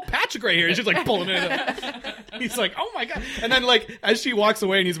 it's a whole patch of gray hair. And she's like pulling it up. He's like, oh my god. And then like as she walks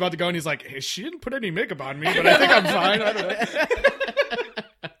away and he's about to go, and he's like, hey, she didn't put any makeup on me, but I think I'm fine. I don't know.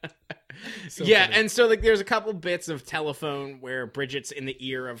 So yeah, funny. and so like there's a couple bits of telephone where Bridget's in the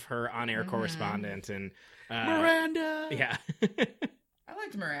ear of her on-air correspondent and Miranda. Yeah. I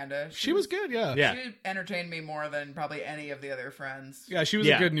liked Miranda. She was good, yeah. She entertained me more than probably any of the other friends. Yeah, she was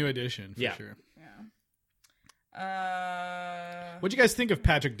a good new addition, for sure. Yeah. What'd you guys think of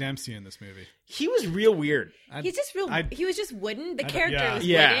Patrick Dempsey in this movie? He was real weird. He's just he was just wooden. The character was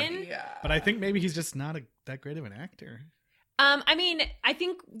yeah. wooden. Yeah. But I think maybe he's just not that great of an actor. I mean, I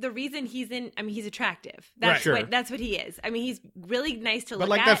think the reason he's attractive. That's that's what he is. I mean, he's really nice to look at. But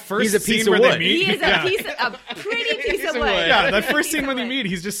like that first he's a scene piece where of wood. they meet. He is a pretty piece of wood. Yeah, that first scene when they meet,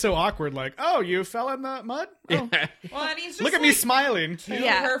 he's just so awkward. Like, oh, you fell in the mud? Oh. Well, and he's just look at me smiling. Too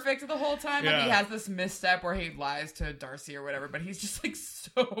perfect the whole time. Like he has this misstep where he lies to Darcy or whatever, but he's just like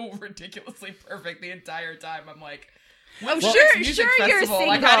so ridiculously perfect the entire time. I'm like, sure you're single.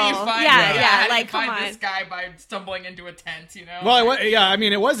 Like, how do you find like, come on. this guy by stumbling into a tent, you know? Well, I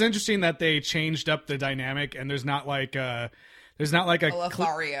mean, it was interesting that they changed up the dynamic, and there's not like a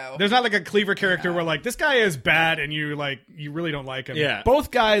Lothario. There's not like a Cleaver character where like this guy is bad and you really don't like him. Yeah.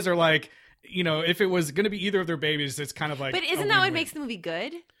 Both guys are like, if it was going to be either of their babies, it's kind of like. But isn't that what makes the movie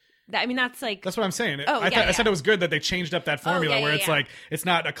good? I mean, that's like. That's what I'm saying. Oh, I said it was good that they changed up that formula where it's yeah. like it's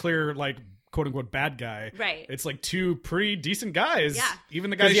not a clear like quote unquote bad guy. Right. It's like 2 pretty decent guys. Yeah.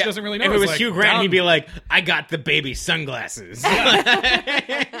 Even the guy she doesn't really know. If it was like, Hugh Grant, he'd be like, I got the baby sunglasses.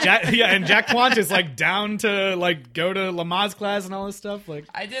 and Jack Quant is like down to like go to Lamaze class and all this stuff. Like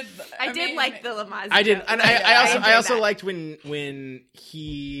I did like the Lamaze. I did, and I also that. liked when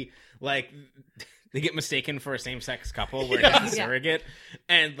he like. They get mistaken for a same-sex couple where he's a surrogate,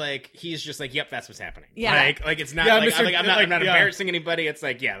 and like he's just like, "Yep, that's what's happening." Yeah, like it's not. I'm not embarrassing anybody. It's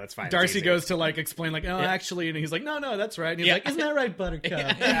like, yeah, that's fine. Darcy goes to like explain, like, "Oh, actually," and he's like, "No, that's right." And he's like, "Isn't that right,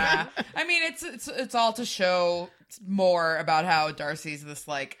 Buttercup?" Yeah. I mean, it's all to show more about how Darcy's this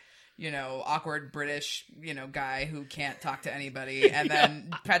like, awkward British, guy who can't talk to anybody. And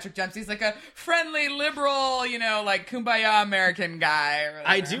then Patrick Dempsey's like a friendly, liberal, like kumbaya American guy.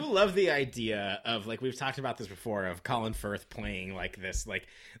 I do love the idea of, like, we've talked about this before, of Colin Firth playing like this, like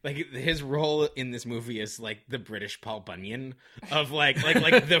his role in this movie is like the British Paul Bunyan of like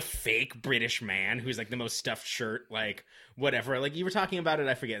the fake British man who's like the most stuffed shirt, like whatever. Like you were talking about it,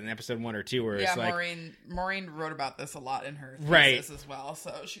 I forget, in episode 1 or 2 where it's like Maureen wrote about this a lot in her thesis as well,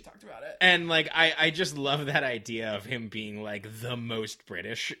 so she talked about it. And like I just love that idea of him being like the most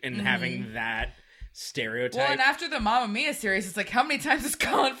British and having that stereotype. Well, and after the Mamma Mia series, it's like, how many times is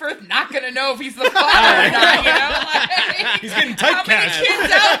Colin Firth not going to know if he's the father or not? You know, like, He's getting how many typecast.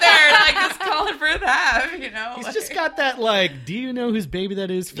 kids out there like does Colin Firth have? You know, He's like, just got that, like, do you know whose baby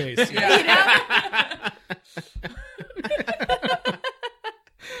that is face. yeah.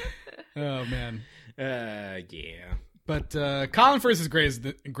 Oh, man. Yeah. But Colin Firth is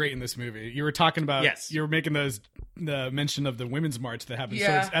great in this movie. You were talking about, Yes. you were making the mention of the Women's March that happens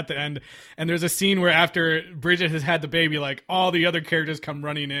Yeah. towards at the end. And there's a scene where after Bridget has had the baby, like all the other characters come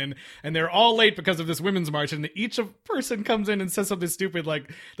running in and they're all late because of this Women's March. And each person comes in and says something stupid.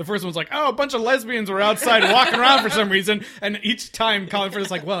 Like the first one's like, oh, a bunch of lesbians were outside walking around for some reason. And each time Colin Firth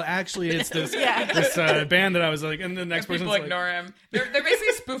is like, well, actually it's this band that I was like, and the next person's People like, ignore him. They're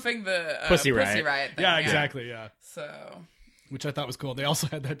basically spoofing the Pussy Riot. thing. yeah, exactly. Yeah. So Which I thought was cool. They also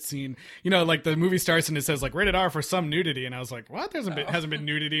had that scene, like the movie starts and it says like rated R for some nudity, and I was like, what? Hasn't been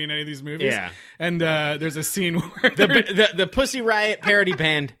nudity in any of these movies. Yeah. And there's a scene where The Pussy Riot parody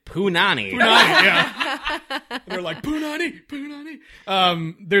band Punani. yeah. They're like Punani,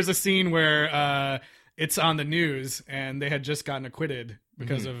 Punani. There's a scene where it's on the news and they had just gotten acquitted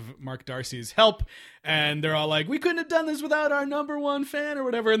because of Mark Darcy's help, and they're all like, we couldn't have done this without our number one fan or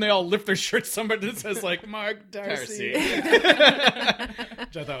whatever, and they all lift their shirts somebody that says like Mark Darcy.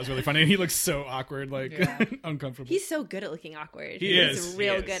 Which I thought was really funny, and he looks so awkward, like uncomfortable. He's so good at looking awkward. He is. He's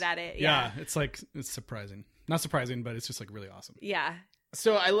real He is. good at it. Yeah, it's surprising. Not surprising, but it's just like really awesome. Yeah.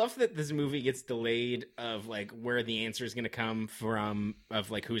 So I love that this movie gets delayed of like where the answer is going to come from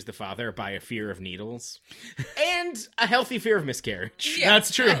of like who's the father by a fear of needles and a healthy fear of miscarriage. yeah.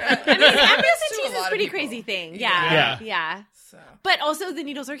 That's true. I mean, To a amniocentesis is lot a of pretty people. crazy thing. Yeah. Yeah. So But also the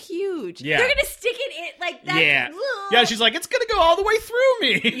needles are huge. Yeah. They're gonna stick it in like that. Yeah. Yeah, she's like, it's gonna go all the way through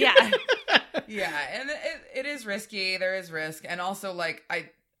me. Yeah. yeah, and it is risky. There is risk, and also like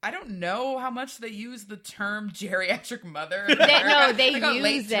I don't know how much they use the term geriatric mother. They Like a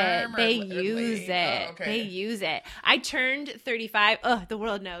late use it. term or They late- use it. Oh, okay. They use it. I turned 35. Ugh, the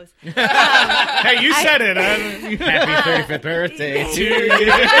world knows. Hey, you said it. Happy 35th birthday to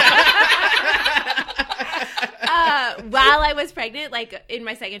you. While I was pregnant, like in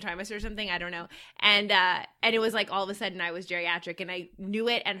my second trimester or something, I don't know. And it was like all of a sudden I was geriatric, and I knew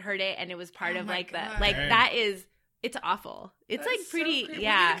it and heard it, and it was part of my like God. the like Dang. that is. It's awful. It's That's like pretty, so creepy.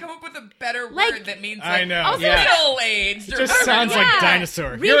 yeah. We need to come up with a better Like- word that means I like know. also Yeah. middle-aged. It just sounds like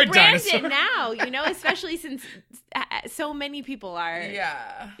dinosaur. You're a Rebrand dinosaur. it now, especially since so many people are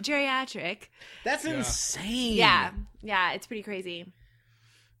Yeah. geriatric. That's insane. Yeah, it's pretty crazy.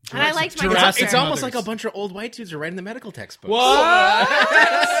 And I liked my Jurassic It's almost like Mothers. a bunch of old white dudes are writing the medical textbooks. What?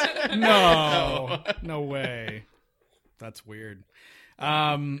 No way. That's weird.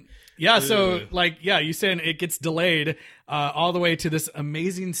 Yeah, so you said it gets delayed all the way to this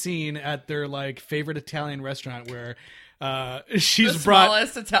amazing scene at their like favorite Italian restaurant where she's The brought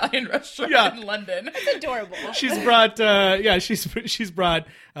smallest Italian restaurant Yeah. in London. It's adorable. she's brought she's brought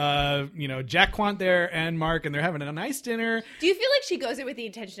Jack Quant there and Mark, and they're having a nice dinner. Do you feel like she goes there with the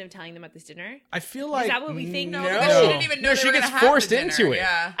intention of telling them at this dinner? I feel like Is that what we think? No, No. because she didn't even know No, they she were gets gonna have forced the dinner. into it.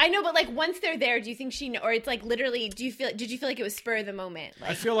 Yeah. I know, but like once they're there, do you think or it's like literally? Did you feel like it was spur of the moment?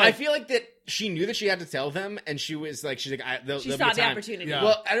 Like, I feel I like feel like that she knew that she had to tell them, and she's like, she there'll be saw a the time. opportunity. Yeah.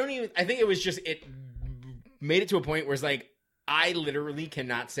 Well, I think it was just it made it to a point where it's like I literally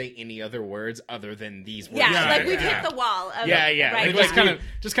cannot say any other words other than these words. Yeah, Yeah, like we've yeah. hit the wall. Of, Yeah, yeah. Right. it Like,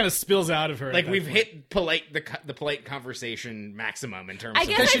 just kind of spills out of her. Like at that we've point. hit the polite conversation maximum in terms I of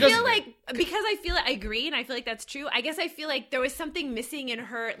guess she I feel doesn't- like because I agree, and I feel like that's true. I guess I feel like there was something missing in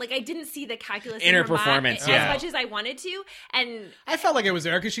her. Like I didn't see the calculus In her mind performance, as yeah. much as I wanted to. And I felt like it was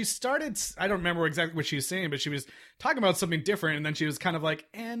there because she started. I don't remember exactly what she was saying, but she was talking about something different, and then she was kind of like,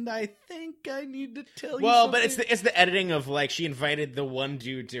 "And I think I need to tell you." Well, something. but it's the editing of like she invited the one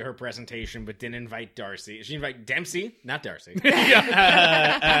dude to her presentation, but didn't invite Darcy. She invited Dempsey, not Darcy.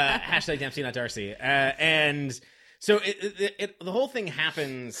 Hashtag Dempsey, not Darcy. And so the whole thing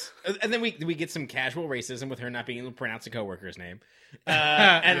happens, and then we get some casual racism with her not being able to pronounce a coworker's name,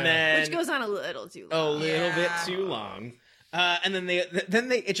 and then which goes on a little too a long. little bit too long, and then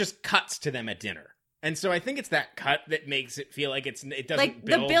it just cuts to them at dinner. And so I think it's that cut that makes it feel like it doesn't Like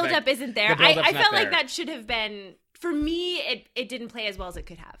build the build up isn't there. the build-up's I not felt like there. that should have been for me. It didn't play as well as it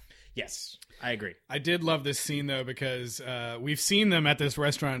could have. Yes, I agree. I did love this scene though because we've seen them at this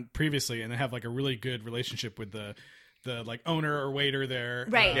restaurant previously, and they have like a really good relationship with the like owner or waiter there,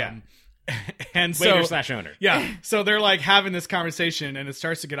 Right. Yeah. And Waiter so / owner. Yeah. So they're like having this conversation and it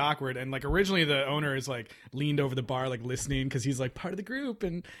starts to get awkward. And like originally the owner is like leaned over the bar, like listening because he's like part of the group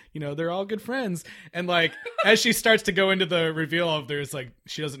and, you know, they're all good friends. And like as she starts to go into the reveal of there's like,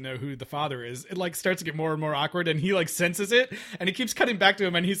 she doesn't know who the father is, it like starts to get more and more awkward and he like senses it and he keeps cutting back to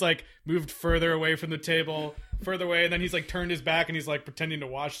him and he's like moved further away from the table, further away. And then he's like turned his back and he's like pretending to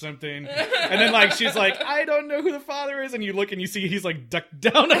watch something. And then like she's like, I don't know who the father is. And you look and you see he's like ducked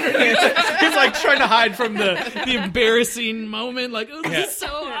down underneath. He's like trying to hide from the embarrassing moment. Like, oh, this is so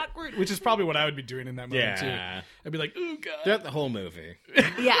awkward. Which is probably what I would be doing in that moment too. I'd be like, oh god. Throughout the whole movie.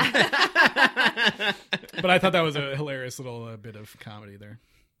 Yeah. But I thought that was a hilarious little bit of comedy there.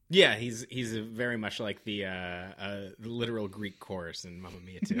 Yeah, he's very much like the literal Greek chorus in Mamma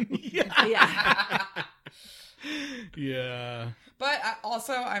Mia too. Yeah. Yeah. But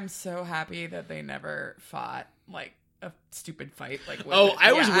I'm so happy that they never fought like a stupid fight. Like,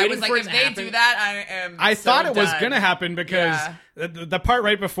 I was waiting for it if to they happen. do that, I am. I so thought it was done. gonna happen because the part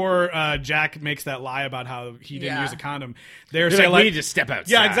right before Jack makes that lie about how he didn't use a condom, they're saying like, we need to step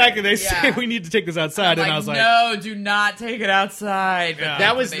outside. Yeah, exactly. They say we need to take this outside, and I was like, no, do not take it outside. Yeah.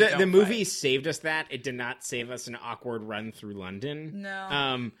 That was the movie saved us that. It did not save us an awkward run through London.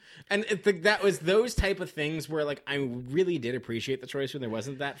 No. And that was those type of things where like I really did appreciate the choice when there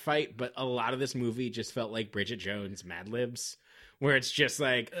wasn't that fight, but a lot of this movie just felt like Bridget Jones Mad Libs. Where it's just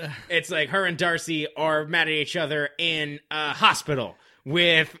like, it's like her and Darcy are mad at each other in a hospital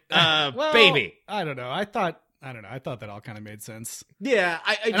with baby. I don't know. I thought that all kind of made sense. Yeah,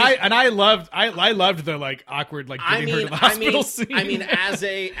 I loved the like awkward like getting her to the hospital scene. I mean, as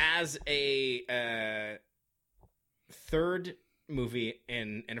a third movie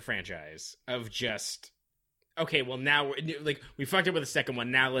in a franchise of just. Okay, well now we fucked up with the second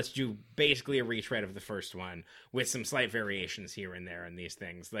one. Now let's do basically a retread of the first one with some slight variations here and there and these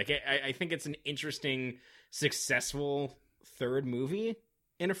things. Like I think it's an interesting, successful third movie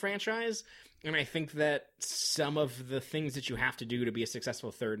in a franchise, and I think that some of the things that you have to do to be a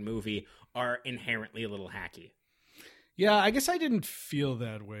successful third movie are inherently a little hacky. Yeah, I guess I didn't feel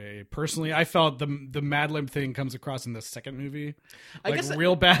that way personally. I felt the Mad Lib thing comes across in the second movie, like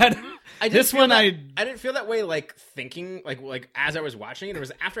real bad. I didn't feel that way. Like thinking, like as I was watching it, it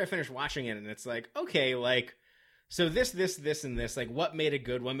was after I finished watching it, and it's like, okay, like so this, and this, like what made it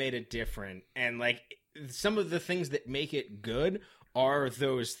good, what made it different, and like some of the things that make it good are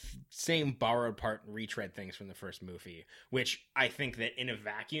those same borrowed part and retread things from the first movie, which I think that in a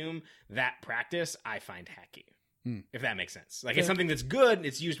vacuum, that practice I find hacky. If that makes sense. Like, it's something that's good,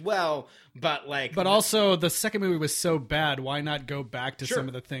 it's used well, but like... But also, the second movie was so bad, why not go back to some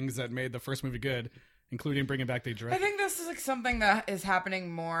of the things that made the first movie good, including bringing back the director? I think this is like something that is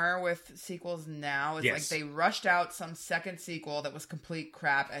happening more with sequels now. It's like they rushed out some second sequel that was complete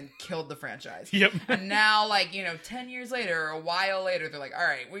crap and killed the franchise. Yep. And now, like, 10 years later, or a while later, they're like, all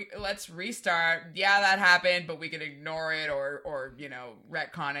right, let's restart. Yeah, that happened, but we can ignore it or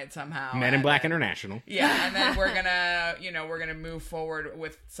retcon it somehow. Men in Black International. Yeah, and then we're gonna move forward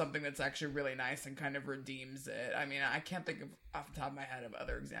with something that's actually really nice and kind of redeems it. I mean, I can't think of off the top of my head of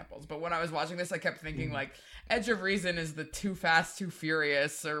other examples, but when I was watching this, I kept thinking like Edge of Reason is the Too Fast, Too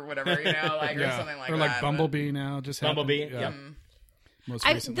Furious or whatever, or something like that. Or like Bumblebee now, just Bumblebee. Yeah. Most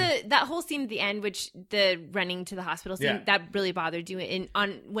recently. That whole scene at the end, which the running to the hospital scene, that really bothered you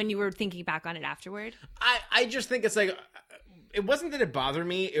when you were thinking back on it afterward? I just think it's like, it wasn't that it bothered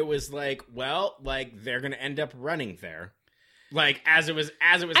me. It was like, well, like they're going to end up running there. Like as it was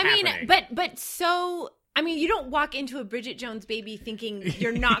happening. I mean, but so... I mean, you don't walk into a Bridget Jones Baby thinking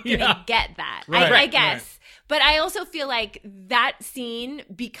you're not going to get that, I guess. Right. But I also feel like that scene,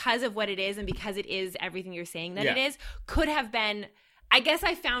 because of what it is and because it is everything you're saying that it is, could have been, I guess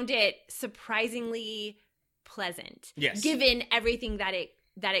I found it surprisingly pleasant. Yes. Given everything that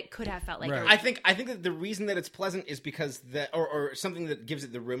it could have felt like. Right. I think that the reason that it's pleasant is because or something that gives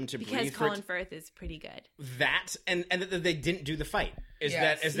it the room to breathe. Because Colin Firth is pretty good. That and that they didn't do the fight. Is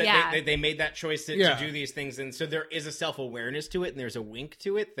Yes. that they made that choice to do these things, and so there is a self-awareness to it, and there's a wink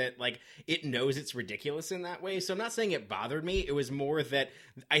to it that like it knows it's ridiculous in that way. So I'm not saying it bothered me. It was more that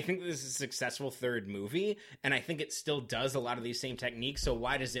I think this is a successful third movie, and I think it still does a lot of these same techniques. So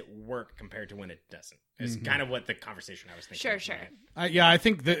why does it work compared to when it doesn't? Is kind of what the conversation I was thinking. Sure. I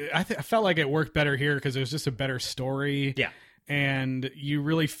think that I felt like it worked better here because it was just a better story. Yeah, and you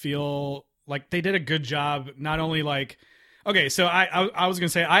really feel like they did a good job. Not only like. Okay, so I was going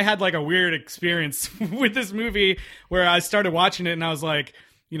to say, I had like a weird experience with this movie where I started watching it and I was like,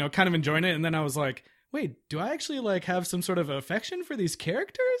 kind of enjoying it. And then I was like, wait, do I actually like have some sort of affection for these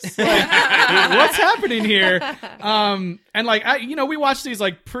characters? Like, what's happening here? And like, we watched these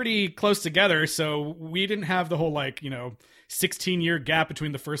like pretty close together, so we didn't have the whole like 16-year gap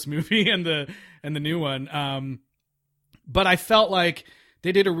between the first movie and the new one. But I felt like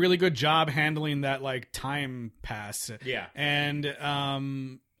they did a really good job handling that like time pass. Yeah, and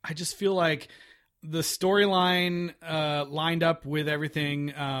I just feel like the storyline lined up with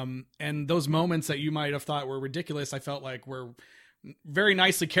everything, and those moments that you might have thought were ridiculous, I felt like were very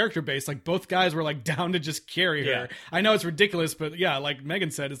nicely character based. Like both guys were like down to just carry her. I know it's ridiculous, but yeah, like Megan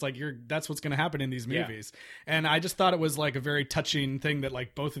said, it's like that's what's going to happen in these movies. And I just thought it was like a very touching thing that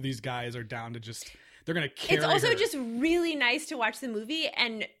like both of these guys are down to just, they're going to carry It's also her. just really nice to watch the movie,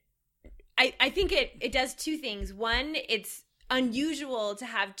 and I think it does two things. One, it's unusual to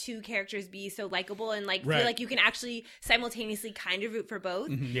have two characters be so likable and like feel like you can actually simultaneously kind of root for both.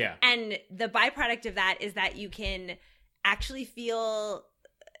 Yeah. And the byproduct of that is that you can actually feel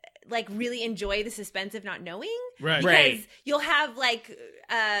like really enjoy the suspense of not knowing. Right. Because you'll have like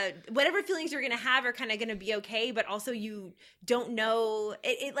whatever feelings you're going to have are kind of going to be okay, but also you don't know.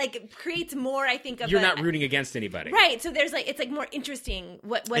 It like creates more, I think, of you're not rooting against anybody. Right. So there's like, it's like more interesting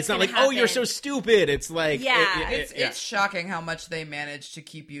what's it's not like, happen. oh, you're so stupid. It's like, it's shocking how much they managed to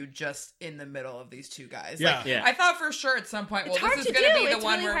keep you just in the middle of these two guys. Yeah. Like, I thought for sure at some point, It's well, hard this is to going to do. be the It's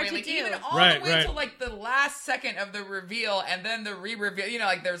one really where hard we to like do. even all Right, the way right. till like the last second of the reveal and then the re-reveal.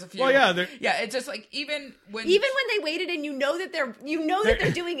 Like there's a few. Well, yeah, it's just like even when they waited and you know that they're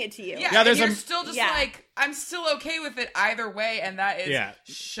doing it to you. Yeah, and you're still just like, I'm still okay with it either way, and that is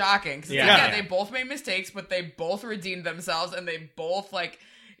shocking. Because they both made mistakes, but they both redeemed themselves, and they both like,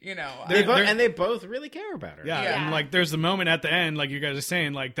 they both really care about her. Yeah, and like there's the moment at the end, like you guys are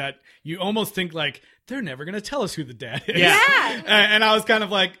saying, like that you almost think like they're never gonna tell us who the dad is. Yeah. And I was kind of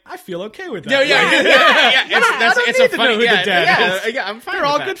like, I feel okay with that. It's a funny. Know who the dad is. I'm fine. They're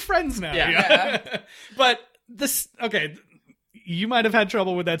with all that. good friends now. Yeah. But this, okay, you might have had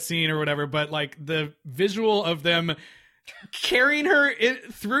trouble with that scene or whatever, but like the visual of them carrying her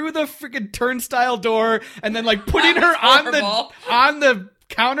through the freaking turnstile door and then like putting her on the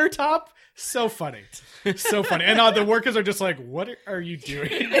countertop, so funny. So funny. And the workers are just like, what are you doing?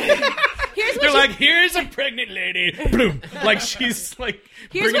 They're like, here's a pregnant lady. Boom. Like she's like,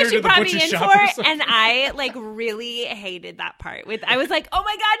 here's what she brought me in for, and I like really hated that part. I was like, oh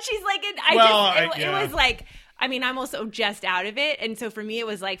my god, she's like, it was like, I mean, I'm also just out of it, and so for me, it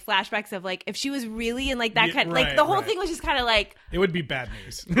was like flashbacks of like if she was really in like that kind, like the whole thing was just kind of like it would be bad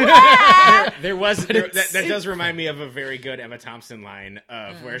news. That does remind me of a very good Emma Thompson line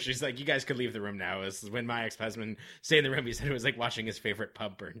of where she's like, "You guys could leave the room now." Is when my ex-husband stayed in the room. He said it was like watching his favorite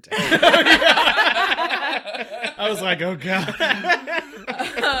pub burn down. I was like, oh god.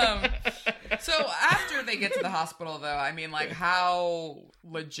 So after they get to the hospital, though, I mean, like, how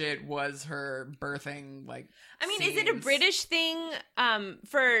legit was her birthing? Like, I mean, scenes? is it a British thing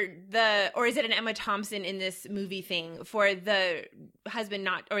or is it an Emma Thompson in this movie thing for the husband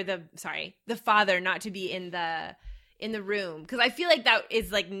the father not to be in the room? Because I feel like that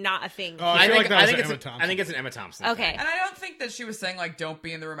is like not a thing. Oh, I think it's an Emma Thompson. Okay, and I don't think that she was saying like don't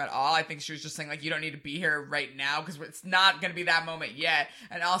be in the room at all. I think she was just saying like you don't need to be here right now because it's not going to be that moment yet.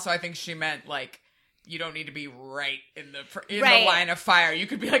 And also, I think she meant like you don't need to be right in the line of fire. You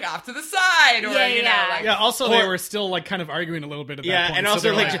could be like off to the side, or you know, like Also, they were still like kind of arguing a little bit at that point. And also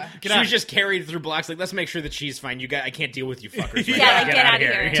so like she was just carried through blocks. Like, let's make sure that she's fine. I can't deal with you fuckers. Right yeah, now. get out of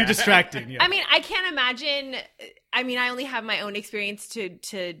here. Too distracting. Yeah. I mean, I can't imagine. I mean, I only have my own experience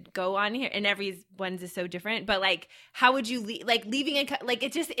to go on here, and everyone's is so different. But like, how would you leaving it? Like,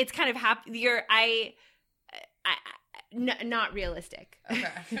 it's kind of happy. Not realistic. Okay.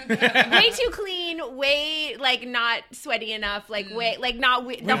 Way too clean. Way like not sweaty enough. Like way like not.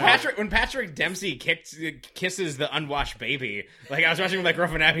 When Patrick Dempsey kisses the unwashed baby, like I was watching with my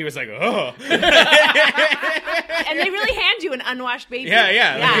girlfriend Abby, was like, oh. And they really hand you an unwashed baby.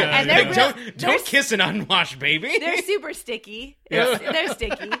 Yeah. And they're don't kiss an unwashed baby. They're super sticky. They're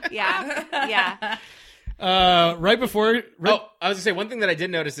sticky. Yeah. Right before. I was gonna say one thing that I did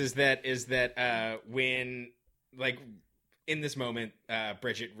notice is that when like in this moment,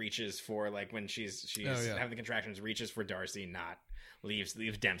 Bridget reaches for like when she's having the contractions, reaches for Darcy, leaves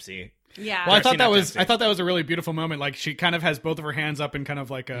Dempsey. Yeah. Well, I thought that was a really beautiful moment. Like she kind of has both of her hands up and kind of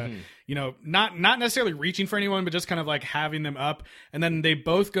like a, not necessarily reaching for anyone, but just kind of like having them up. And then they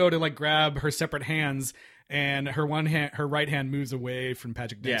both go to like grab her separate hands, and her right hand moves away from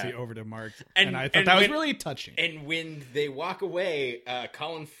Patrick Dempsey over to Mark. And I thought that was really touching. And when they walk away,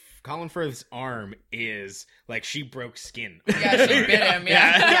 Colin Colin Firth's arm is like she broke skin. Yeah, she bit him.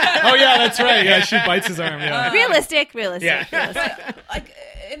 Yeah. Oh yeah, that's right. Yeah, she bites his arm. Yeah. Realistic. Yeah. But, like,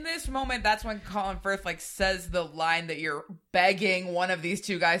 in this moment, that's when Colin Firth like says the line that you're begging one of these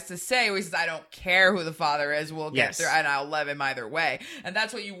two guys to say, where he says, "I don't care who the father is, we'll get through, and I'll love him either way." And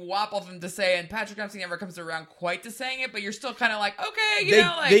that's what you wobble them to say. And Patrick Dempsey never comes around quite to saying it, but you're still kind of like, okay, you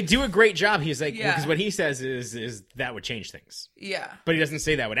know, like they do a great job. He's like, because what he says is that would change things. Yeah, but he doesn't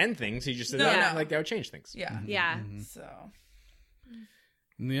say that would end things. He just says like that would change things. Yeah, yeah. So.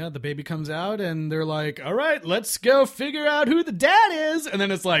 Yeah, the baby comes out and they're like, all right, let's go figure out who the dad is. And then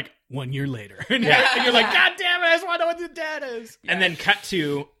it's like 1 year later. And you're like, God damn it, I just want to know what the dad is. Yeah. And then cut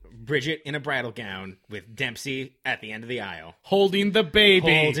to Bridget in a bridal gown with Dempsey at the end of the aisle. Holding the baby.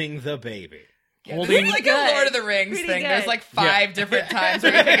 Yeah, Holding it's like a Lord of the Rings thing. There's like 5 different times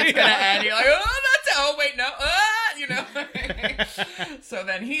where you think it's going to end. You're like, wait, no. You know? So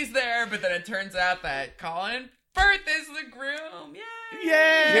then he's there, but then it turns out that Colin Firth is the groom.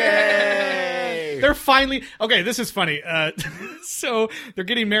 Yay! They're finally okay. This is funny. So they're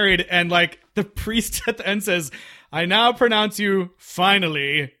getting married, and like the priest at the end says, "I now pronounce you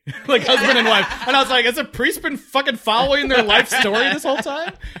finally like husband and wife." And I was like, "Has a priest been fucking following their life story this whole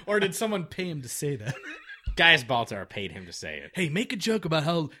time, or did someone pay him to say that?" Gaius Baltar paid him to say it. Hey, make a joke about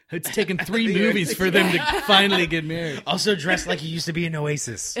how it's taken 3 movies for them to finally get married. Also dressed like he used to be in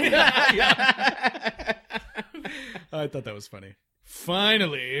Oasis. I thought that was funny.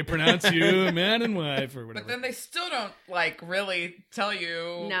 Finally, pronounce you man and wife or whatever. But then they still don't like really tell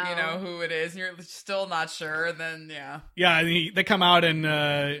you, you know, who it is. You're still not sure. Then yeah, they come out and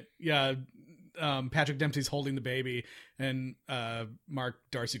Patrick Dempsey's holding the baby, and Mark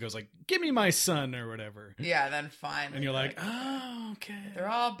Darcy goes like, "Give me my son" or whatever. Yeah, then finally, and you're like, "Oh, okay." They're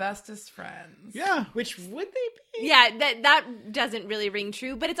all bestest friends. Yeah, which would they be? Yeah, that doesn't really ring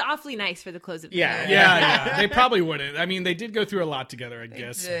true, but it's awfully nice for the close of the film. Yeah. They probably wouldn't. I mean, they did go through a lot together, I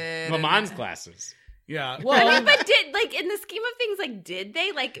guess. Maman's classes. Yeah. Well, I mean, but in the scheme of things, like, did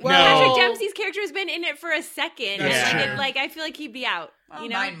they? Like, Patrick Dempsey's character has been in it for a second. That's true. And, like, I feel like he'd be out. You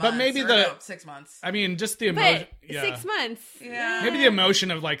know, 9 months, but maybe 6 months. I mean, just the emotion. 6 months. Yeah. Maybe the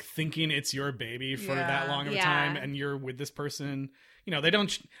emotion of like thinking it's your baby for that long of a time, and you're with this person. You know, they don't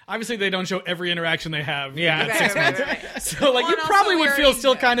show every interaction they have. Yeah, in 6 months. Right. So like, you probably would feel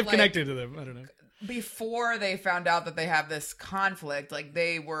still kind of connected to them. I don't know. Before they found out that they have this conflict, like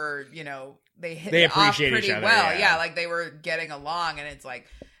they were, you know, they hit they it off appreciate pretty each other, well. Yeah, like they were getting along, and it's like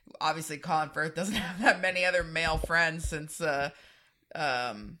obviously Colin Firth doesn't have that many other male friends since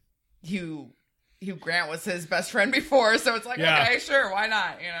Hugh Grant was his best friend before, so it's like, okay, sure, why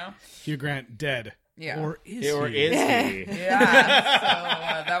not? You know, Hugh Grant dead. Yeah, or is he?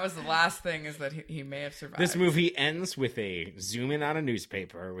 Yeah. So that was the last thing, is that he may have survived. This movie ends with a zoom in on a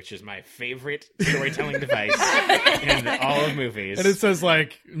newspaper, which is my favorite storytelling device in all of movies. And it says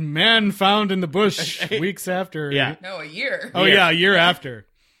like, "Man found in the bush weeks after." Yeah. No, a year. Oh yeah, a year after.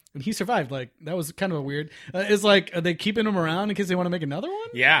 And he survived. Like, that was kind of a weird. It's like, are they keeping him around in case they want to make another one?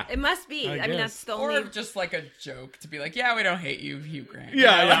 Yeah. It must be. I mean, that's the only. Or just like a joke to be like, yeah, we don't hate you, Hugh Grant.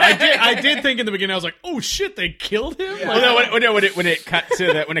 Yeah, I did think in the beginning, I was like, oh shit, they killed him? Yeah. Well, no, when it cut to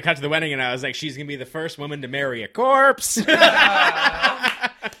the wedding, and I was like, she's gonna be the first woman to marry a corpse. Yeah,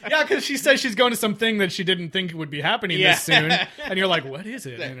 because she says she's going to something that she didn't think would be happening this soon, and you're like, what is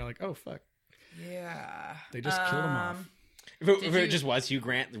it? And you're like, oh fuck. Yeah. They just killed him off. If it just was Hugh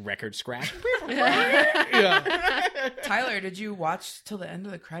Grant, the record scratch. Yeah. Tyler, did you watch till the end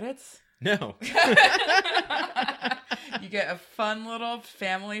of the credits? No. You get a fun little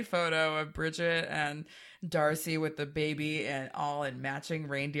family photo of Bridget and Darcy with the baby and all in matching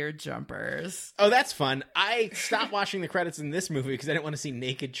reindeer jumpers. Oh, that's fun. I stopped watching the credits in this movie because I didn't want to see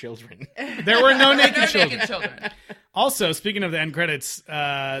naked children. There were no naked children. Also, speaking of the end credits,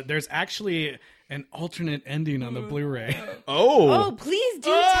 there's actually an alternate ending on the Blu-ray. Oh, please do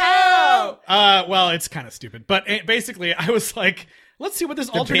tell. Well, it's kind of stupid, but basically, I was like, let's see what this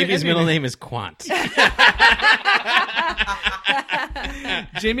alternate ending is. The baby's middle name is Quant.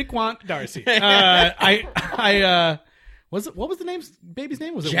 Jamie Quant Darcy. What was the baby's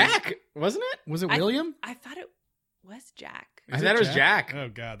name? Was it Jack? Wasn't it? Was it William? I thought it was Jack. I thought it was Jack. Oh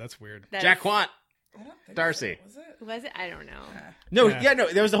god, that's weird. Jack Quant. Darcy. Was it? I don't know. No,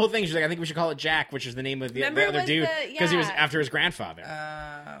 no. There was the whole thing. She's like, I think we should call it Jack, which is the name of the other dude, because he was after his grandfather.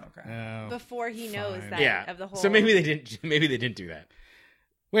 Okay. Before he knows that of the whole. So maybe they didn't. Maybe they didn't do that.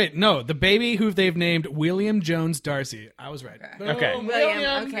 Wait, no. The baby who they've named William Jones Darcy. I was right. Okay.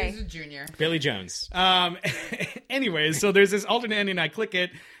 William. Okay. He's a junior. Billy Jones. Anyways, so there's this alternate ending. I click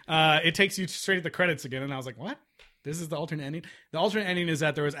it. It takes you straight to the credits again, and I was like, what? This is the alternate ending. The alternate ending is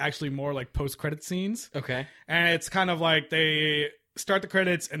that there was actually more like post-credit scenes. Okay. And it's kind of like they start the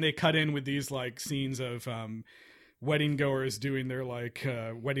credits and they cut in with these like scenes of wedding goers doing their like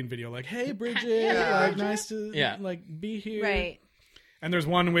wedding video, like, hey Bridget, like nice to like be here. Right. And there's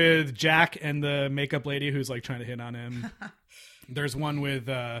one with Jack and the makeup lady who's like trying to hit on him. There's one with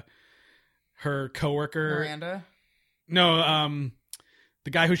her coworker Miranda. No, the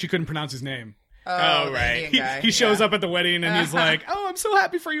guy who she couldn't pronounce his name. Oh, right. He shows up at the wedding and he's like, "Oh, I'm so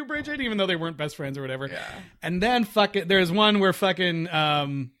happy for you, Bridget," even though they weren't best friends or whatever. Yeah. And then there's one where fucking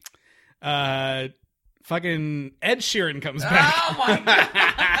Ed Sheeran comes back. Oh my god!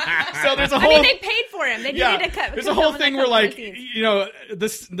 So there's a whole. I mean, they paid for him. They needed to cut. There's a whole thing where like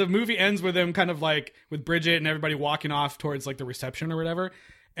the movie ends with him kind of like with Bridget and everybody walking off towards like the reception or whatever.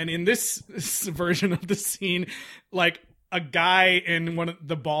 And in this version of the scene, like a guy in one of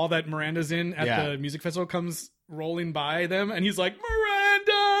the ball that Miranda's in at the music festival comes rolling by them, and he's like,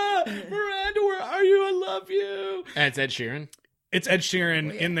 Miranda, where are you? I love you. And it's Ed Sheeran. It's Ed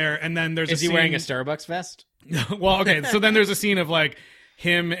Sheeran in there, and then there's is he wearing a Starbucks vest? Well, okay, so then there's a scene of like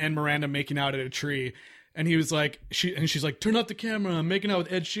him and Miranda making out at a tree, and he was like, she's like, turn off the camera, I'm making out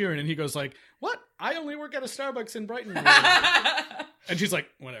with Ed Sheeran, and he goes like, what? I only work at a Starbucks in Brighton. And she's like,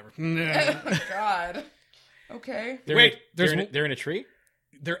 whatever. Oh, God. Okay. They're in a tree?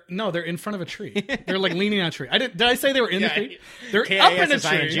 They're in front of a tree. They're like leaning on a tree. Did I say they were in the tree? They're up in a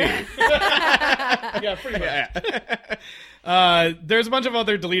tree. Yeah, pretty much. There's a bunch of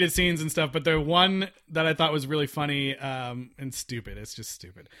other deleted scenes and stuff, but the one that I thought was really funny and stupid, it's just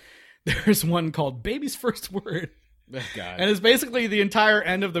stupid. There's one called Baby's First Word. Oh, God. And it's basically the entire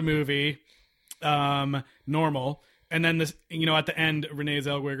end of the movie, normal. And then this, at the end, Renee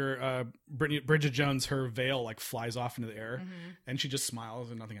Zellweger, Bridget Jones, her veil like flies off into the air, and she just smiles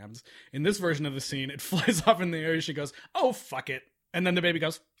and nothing happens. In this version of the scene, it flies off in the air. She goes, "Oh fuck it," and then the baby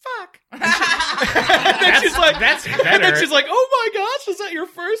goes, "Fuck." And then she's like, "That's better." And then she's like, "Oh my gosh, is that your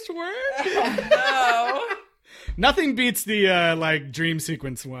first word?" No. Nothing beats the like dream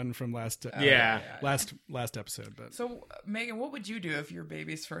sequence one from last episode. But so, Megan, what would you do if your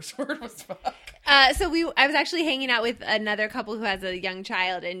baby's first word was fuck? I was actually hanging out with another couple who has a young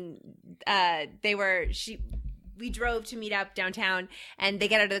child, and we drove to meet up downtown, and they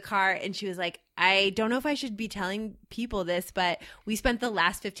get out of the car, and she was like, I don't know if I should be telling people this, but we spent the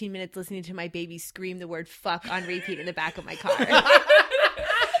last 15 minutes listening to my baby scream the word fuck on repeat in the back of my car.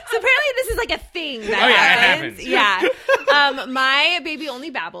 So apparently this is like a thing that happens. Yeah. My baby only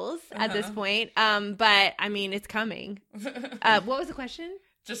babbles at this point. But I mean, it's coming. What was the question?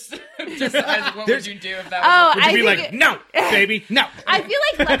 Just what would you do if that was would you be like, no, baby, no. I feel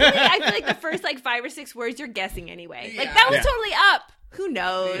like the first like 5 or 6 words you're guessing anyway. Like that was totally up. Who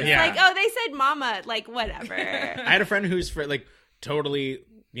knows? Yeah. Like, oh, they said mama, like whatever. I had a friend who's like totally,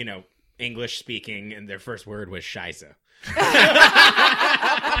 English speaking, and their first word was Shiza.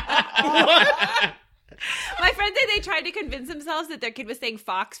 What? My friend said they tried to convince themselves that their kid was saying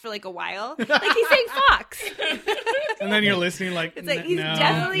fox for like a while. Like he's saying fox. And then you're listening like, it's like he's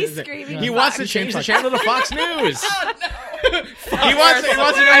definitely screaming. He fox. wants to change the channel to Fox News. Oh, no. He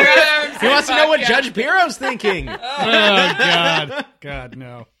wants to know what Judge Piro's thinking. Oh God,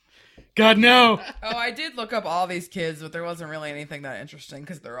 no. God, no. Oh, I did look up all these kids, but there wasn't really anything that interesting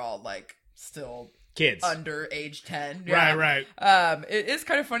because they're all like still kids under age 10. Yeah. Right. It is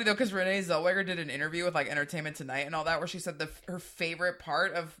kind of funny though because Renee Zellweger did an interview with like Entertainment Tonight and all that where she said her favorite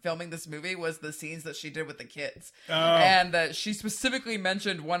part of filming this movie was the scenes that she did with the kids. Oh. And that she specifically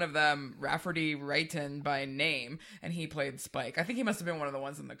mentioned one of them, Rafferty Wrighton by name, and he played Spike. I think he must have been one of the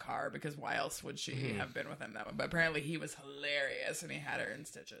ones in the car because why else would she have been with him that one? But apparently he was hilarious and he had her in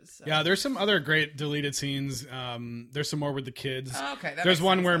stitches. So. Yeah, there's some other great deleted scenes. There's some more with the kids. Oh, okay, there's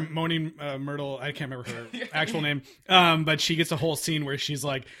one where Moni Myrtle, I can't remember her actual name, but she gets a whole scene where she's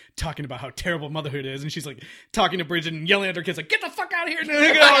like talking about how terrible motherhood is, and she's like talking to Bridget and yelling at her kids like, "Get the fuck out of here!"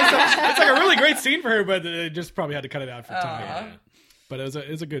 It's like a really great scene for her, but it just probably had to cut it out for time. Yeah. But it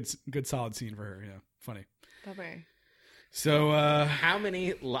was a good solid scene for her. Yeah, funny. Bummer. So, how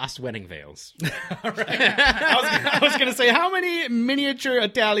many lost wedding veils? All right. I was gonna say how many miniature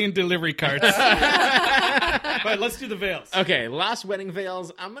Italian delivery carts. But let's do the veils. Okay, lost wedding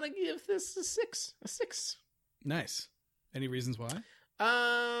veils. I'm gonna give this a 6. A 6. Nice. Any reasons why?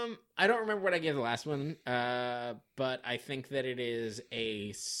 I don't remember what I gave the last one, but I think that it is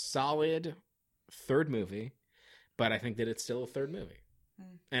a solid third movie, but I think that it's still a third movie.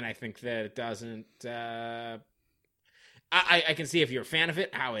 And I think that it doesn't... I can see if you're a fan of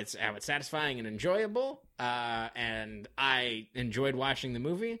it, how it's satisfying and enjoyable, and I enjoyed watching the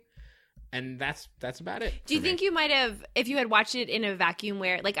movie, And that's about it. Do you think you might have, if you had watched it in a vacuum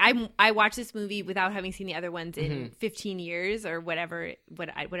where, like, I watched this movie without having seen the other ones in 15 years or whatever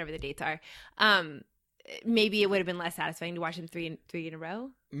the dates are, maybe it would have been less satisfying to watch them three in a row?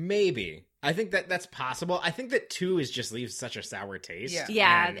 Maybe. I think that's possible. I think that 2 is just leaves such a sour taste.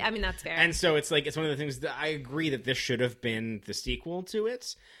 Yeah, I mean, that's fair. And so it's one of the things that I agree that this should have been the sequel to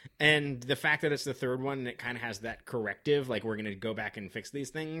it. And the fact that it's the third one and it kind of has that corrective, like we're going to go back and fix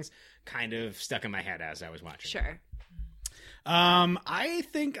these things, kind of stuck in my head as I was watching. Sure. I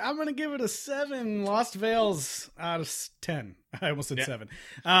think I'm going to give it a 7 Lost Veils out of 10. I almost said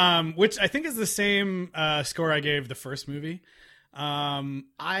 7. Which I think is the same score I gave the first movie.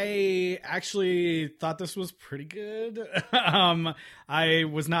 I actually thought this was pretty good. I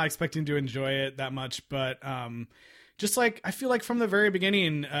was not expecting to enjoy it that much, but just like I feel like from the very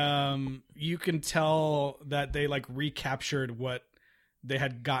beginning, you can tell that they like recaptured what they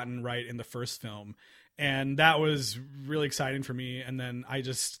had gotten right in the first film. And that was really exciting for me. And then I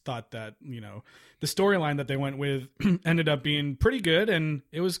just thought that, the storyline that they went with ended up being pretty good. And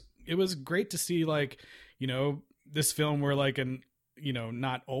it was great to see, like, this film where like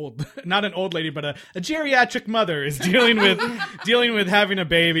not an old lady, but a geriatric mother is dealing with having a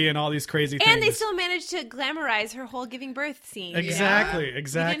baby and all these crazy things. And they still managed to glamorize her whole giving birth scene. Exactly. We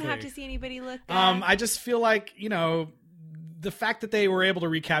didn't have to see anybody look I just feel like, the fact that they were able to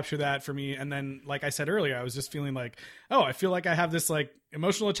recapture that for me, and then, like I said earlier, I was just feeling like, oh, I feel like I have this like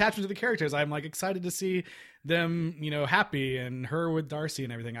emotional attachment to the characters. I'm like excited to see them, happy, and her with Darcy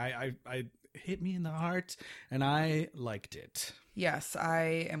and everything. I hit me in the heart, and I liked it. Yes,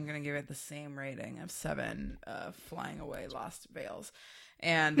 I am going to give it the same rating of 7 Flying Away Lost Veils.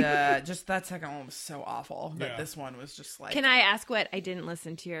 And just that second one was so awful that this one was just like. Can I ask what I didn't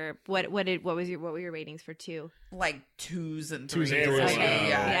listen to your what were your ratings for 2? Like 2s and 3s. 2s and 3s. Okay.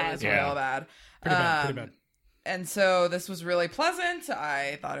 Yeah, it was real bad. Pretty bad. And so this was really pleasant.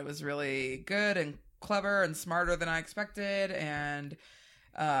 I thought it was really good and clever and smarter than I expected. And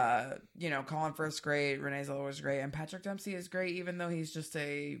Colin Firth's great, Renee Zellweger's great, and Patrick Dempsey is great, even though he's just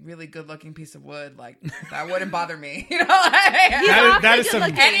a really good-looking piece of wood. Like, that wouldn't bother me. That is some.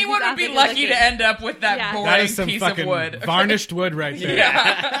 Anyone would be lucky to end up with that boring that is some piece of fucking wood. Varnished wood right there.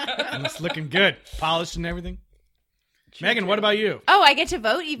 Yeah. And it's looking good, polished and everything. Megan, what about you? Oh, I get to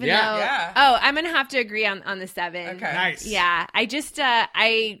vote even though. Yeah. Oh, I'm gonna have to agree on the 7. Okay. Nice. Yeah, I just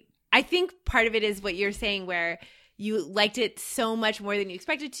I think part of it is what you're saying where you liked it so much more than you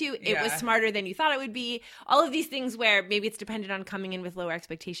expected to. It was smarter than you thought it would be. All of these things where maybe it's dependent on coming in with lower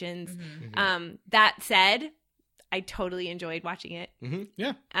expectations. Mm-hmm. That said, I totally enjoyed watching it. Mm-hmm.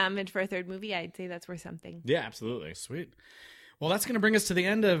 Yeah. And for a third movie, I'd say that's worth something. Yeah, absolutely. Sweet. Well, that's going to bring us to the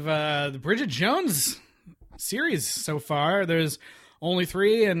end of the Bridget Jones series so far. There's only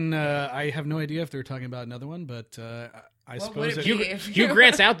 3, and I have no idea if they're talking about another one, but I suppose Hugh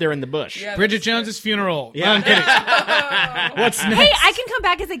Grant's out there in the bush. Yeah, Bridget Jones's funeral. Yeah. No, I'm kidding. What's next? Hey, I can come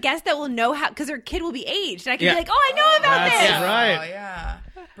back as a guest that will know how, because her kid will be aged. And I can be like, oh, I know about That's this. right. Oh, yeah.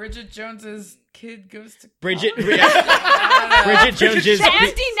 Bridget Jones's kid goes to Bridget The Jones's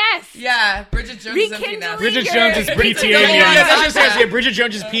empty nest. Yeah, Bridget Jones's empty Rekindling nest. Bridget your- Jones's Pizza PTA Go meetings. Yes, I was just saying, Bridget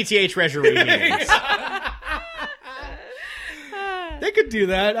Jones's PTA treasury meetings. They could do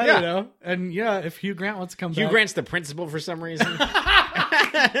that. I don't know. And if Hugh Grant wants to come Hugh back. Grant's the principal for some reason.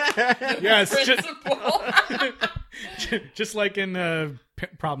 Yes. Principal. Just like in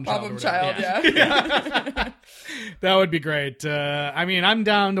Problem Problem Child. Child, Yeah. That would be great. I mean, I'm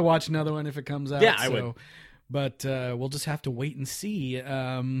down to watch another one if it comes out. Yeah, I would. But we'll just have to wait and see.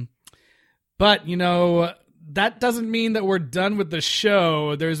 But, that doesn't mean that we're done with the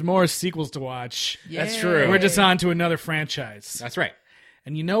show. There's more sequels to watch. That's true. We're just on to another franchise. That's right.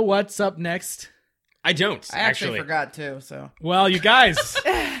 And you know what's up next? I don't. I actually forgot too. So Well, you guys,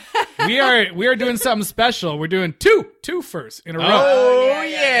 we are doing something special. We're doing two first in a row. Oh,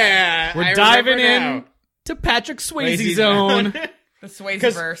 yeah. We're I diving remember in now. to Patrick Swayze's Swayze's zone. the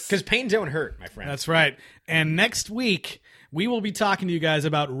Swayzeverse. Because pain don't hurt, my friend. That's right. And next week, we will be talking to you guys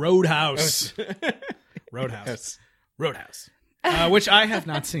about Roadhouse. Roadhouse. Which I have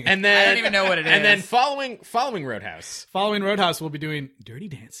not seen. And then I don't even know what it And is. then following Roadhouse. Following Roadhouse, we'll be doing Dirty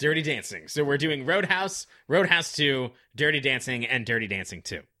Dancing. Dirty Dancing. So we're doing Roadhouse, Roadhouse 2, Dirty Dancing, and Dirty Dancing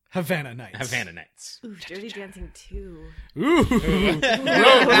 2. Havana Nights. Havana Nights. Ooh, Dirty Dancing 2. Ooh.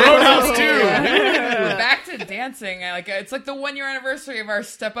 Roadhouse 2. Back to dancing. It's like the 1-year anniversary of our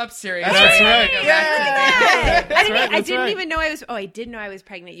Step Up series. That's right. Go back to dancing. I didn't even know I was. Oh, I did know I was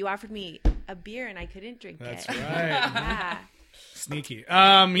pregnant. You offered me a beer and I couldn't drink That's it. right. Yeah. Sneaky.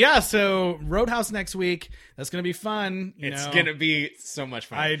 Yeah, so Roadhouse next week. That's going to be fun. It's going to be so much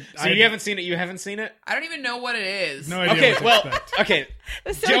fun. So you haven't seen it? You haven't seen it? I don't even know what it is. No idea what to expect. Okay.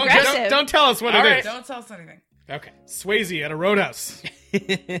 That's so aggressive. Don't tell us what it is. Don't tell us anything. Okay. Swayze at a Roadhouse.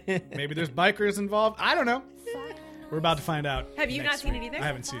 Maybe there's bikers involved. I don't know. We're about to find out. Have you not seen it either? I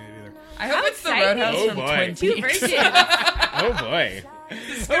haven't seen it either. I hope it's the exciting. Roadhouse from Twin Two Peaks. versions. Oh, boy.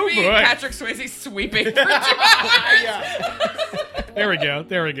 It's going to be boy. Patrick Swayze sweeping for 2 hours. There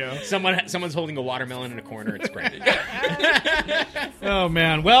we go. Someone's holding a watermelon in a corner. It's great. Oh,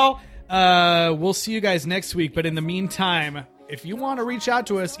 man. Well, we'll see you guys next week. But in the meantime, if you want to reach out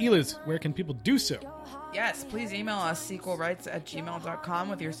to us, Eliz, where can people do so? Yes, please email us sequelrights@gmail.com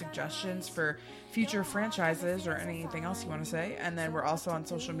with your suggestions for future franchises or anything else you want to say. And then we're also on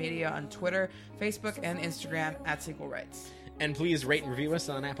social media on Twitter, Facebook, and Instagram at Sequel Rights. And please rate and review us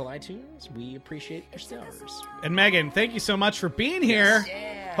on Apple iTunes. We appreciate your stars. And Megan, thank you so much for being here.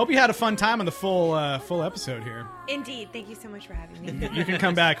 Yeah. Hope you had a fun time on the full episode here. Indeed. Thank you so much for having me. You can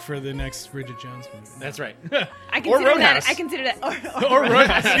come back for the next Bridget Jones movie. That's right. I consider Roadhouse. that. I consider that. Or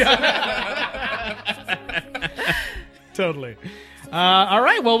Roadhouse. Yeah. Totally. All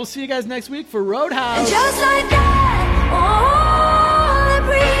right. Well, we'll see you guys next week for Roadhouse. And just like that, all I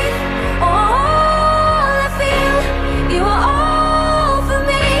breathe, all I feel, you are all for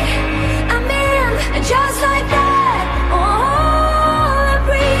me. I'm in. And just like that, all I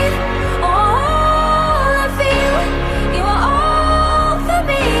breathe, all I feel, you are all for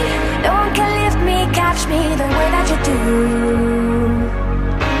me. No one can lift me, catch me the way that you do.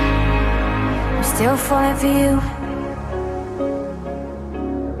 I'm still falling for you.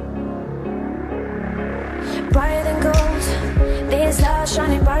 Brighter than gold, this love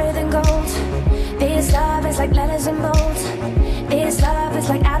shining brighter than gold. This love is like letters in bold. This love is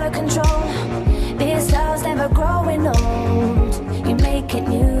like out of control. This love's never growing old. You make it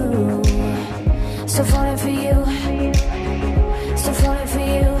new. So falling for you. So falling for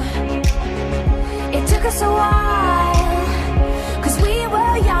you. It took us a while, 'cause we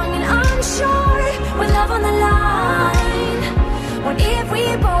were young and unsure, with love on the line. What if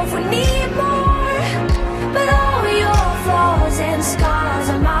we both would need more? But all your flaws and scars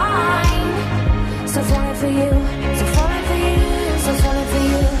are mine. So falling for you, so falling for you, so falling for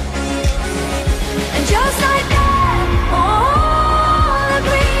you. And just like that, all I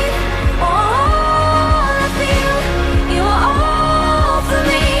breathe, all I feel, you are all for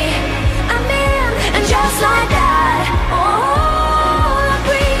me. I'm in, and just like that, all I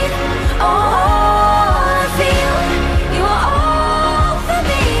breathe, all I feel, you are all for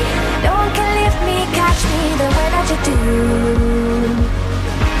me. No one can lift me, catch me the way that you do.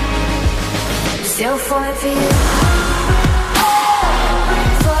 Still falling for you. Oh,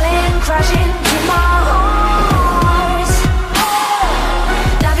 falling, crashing.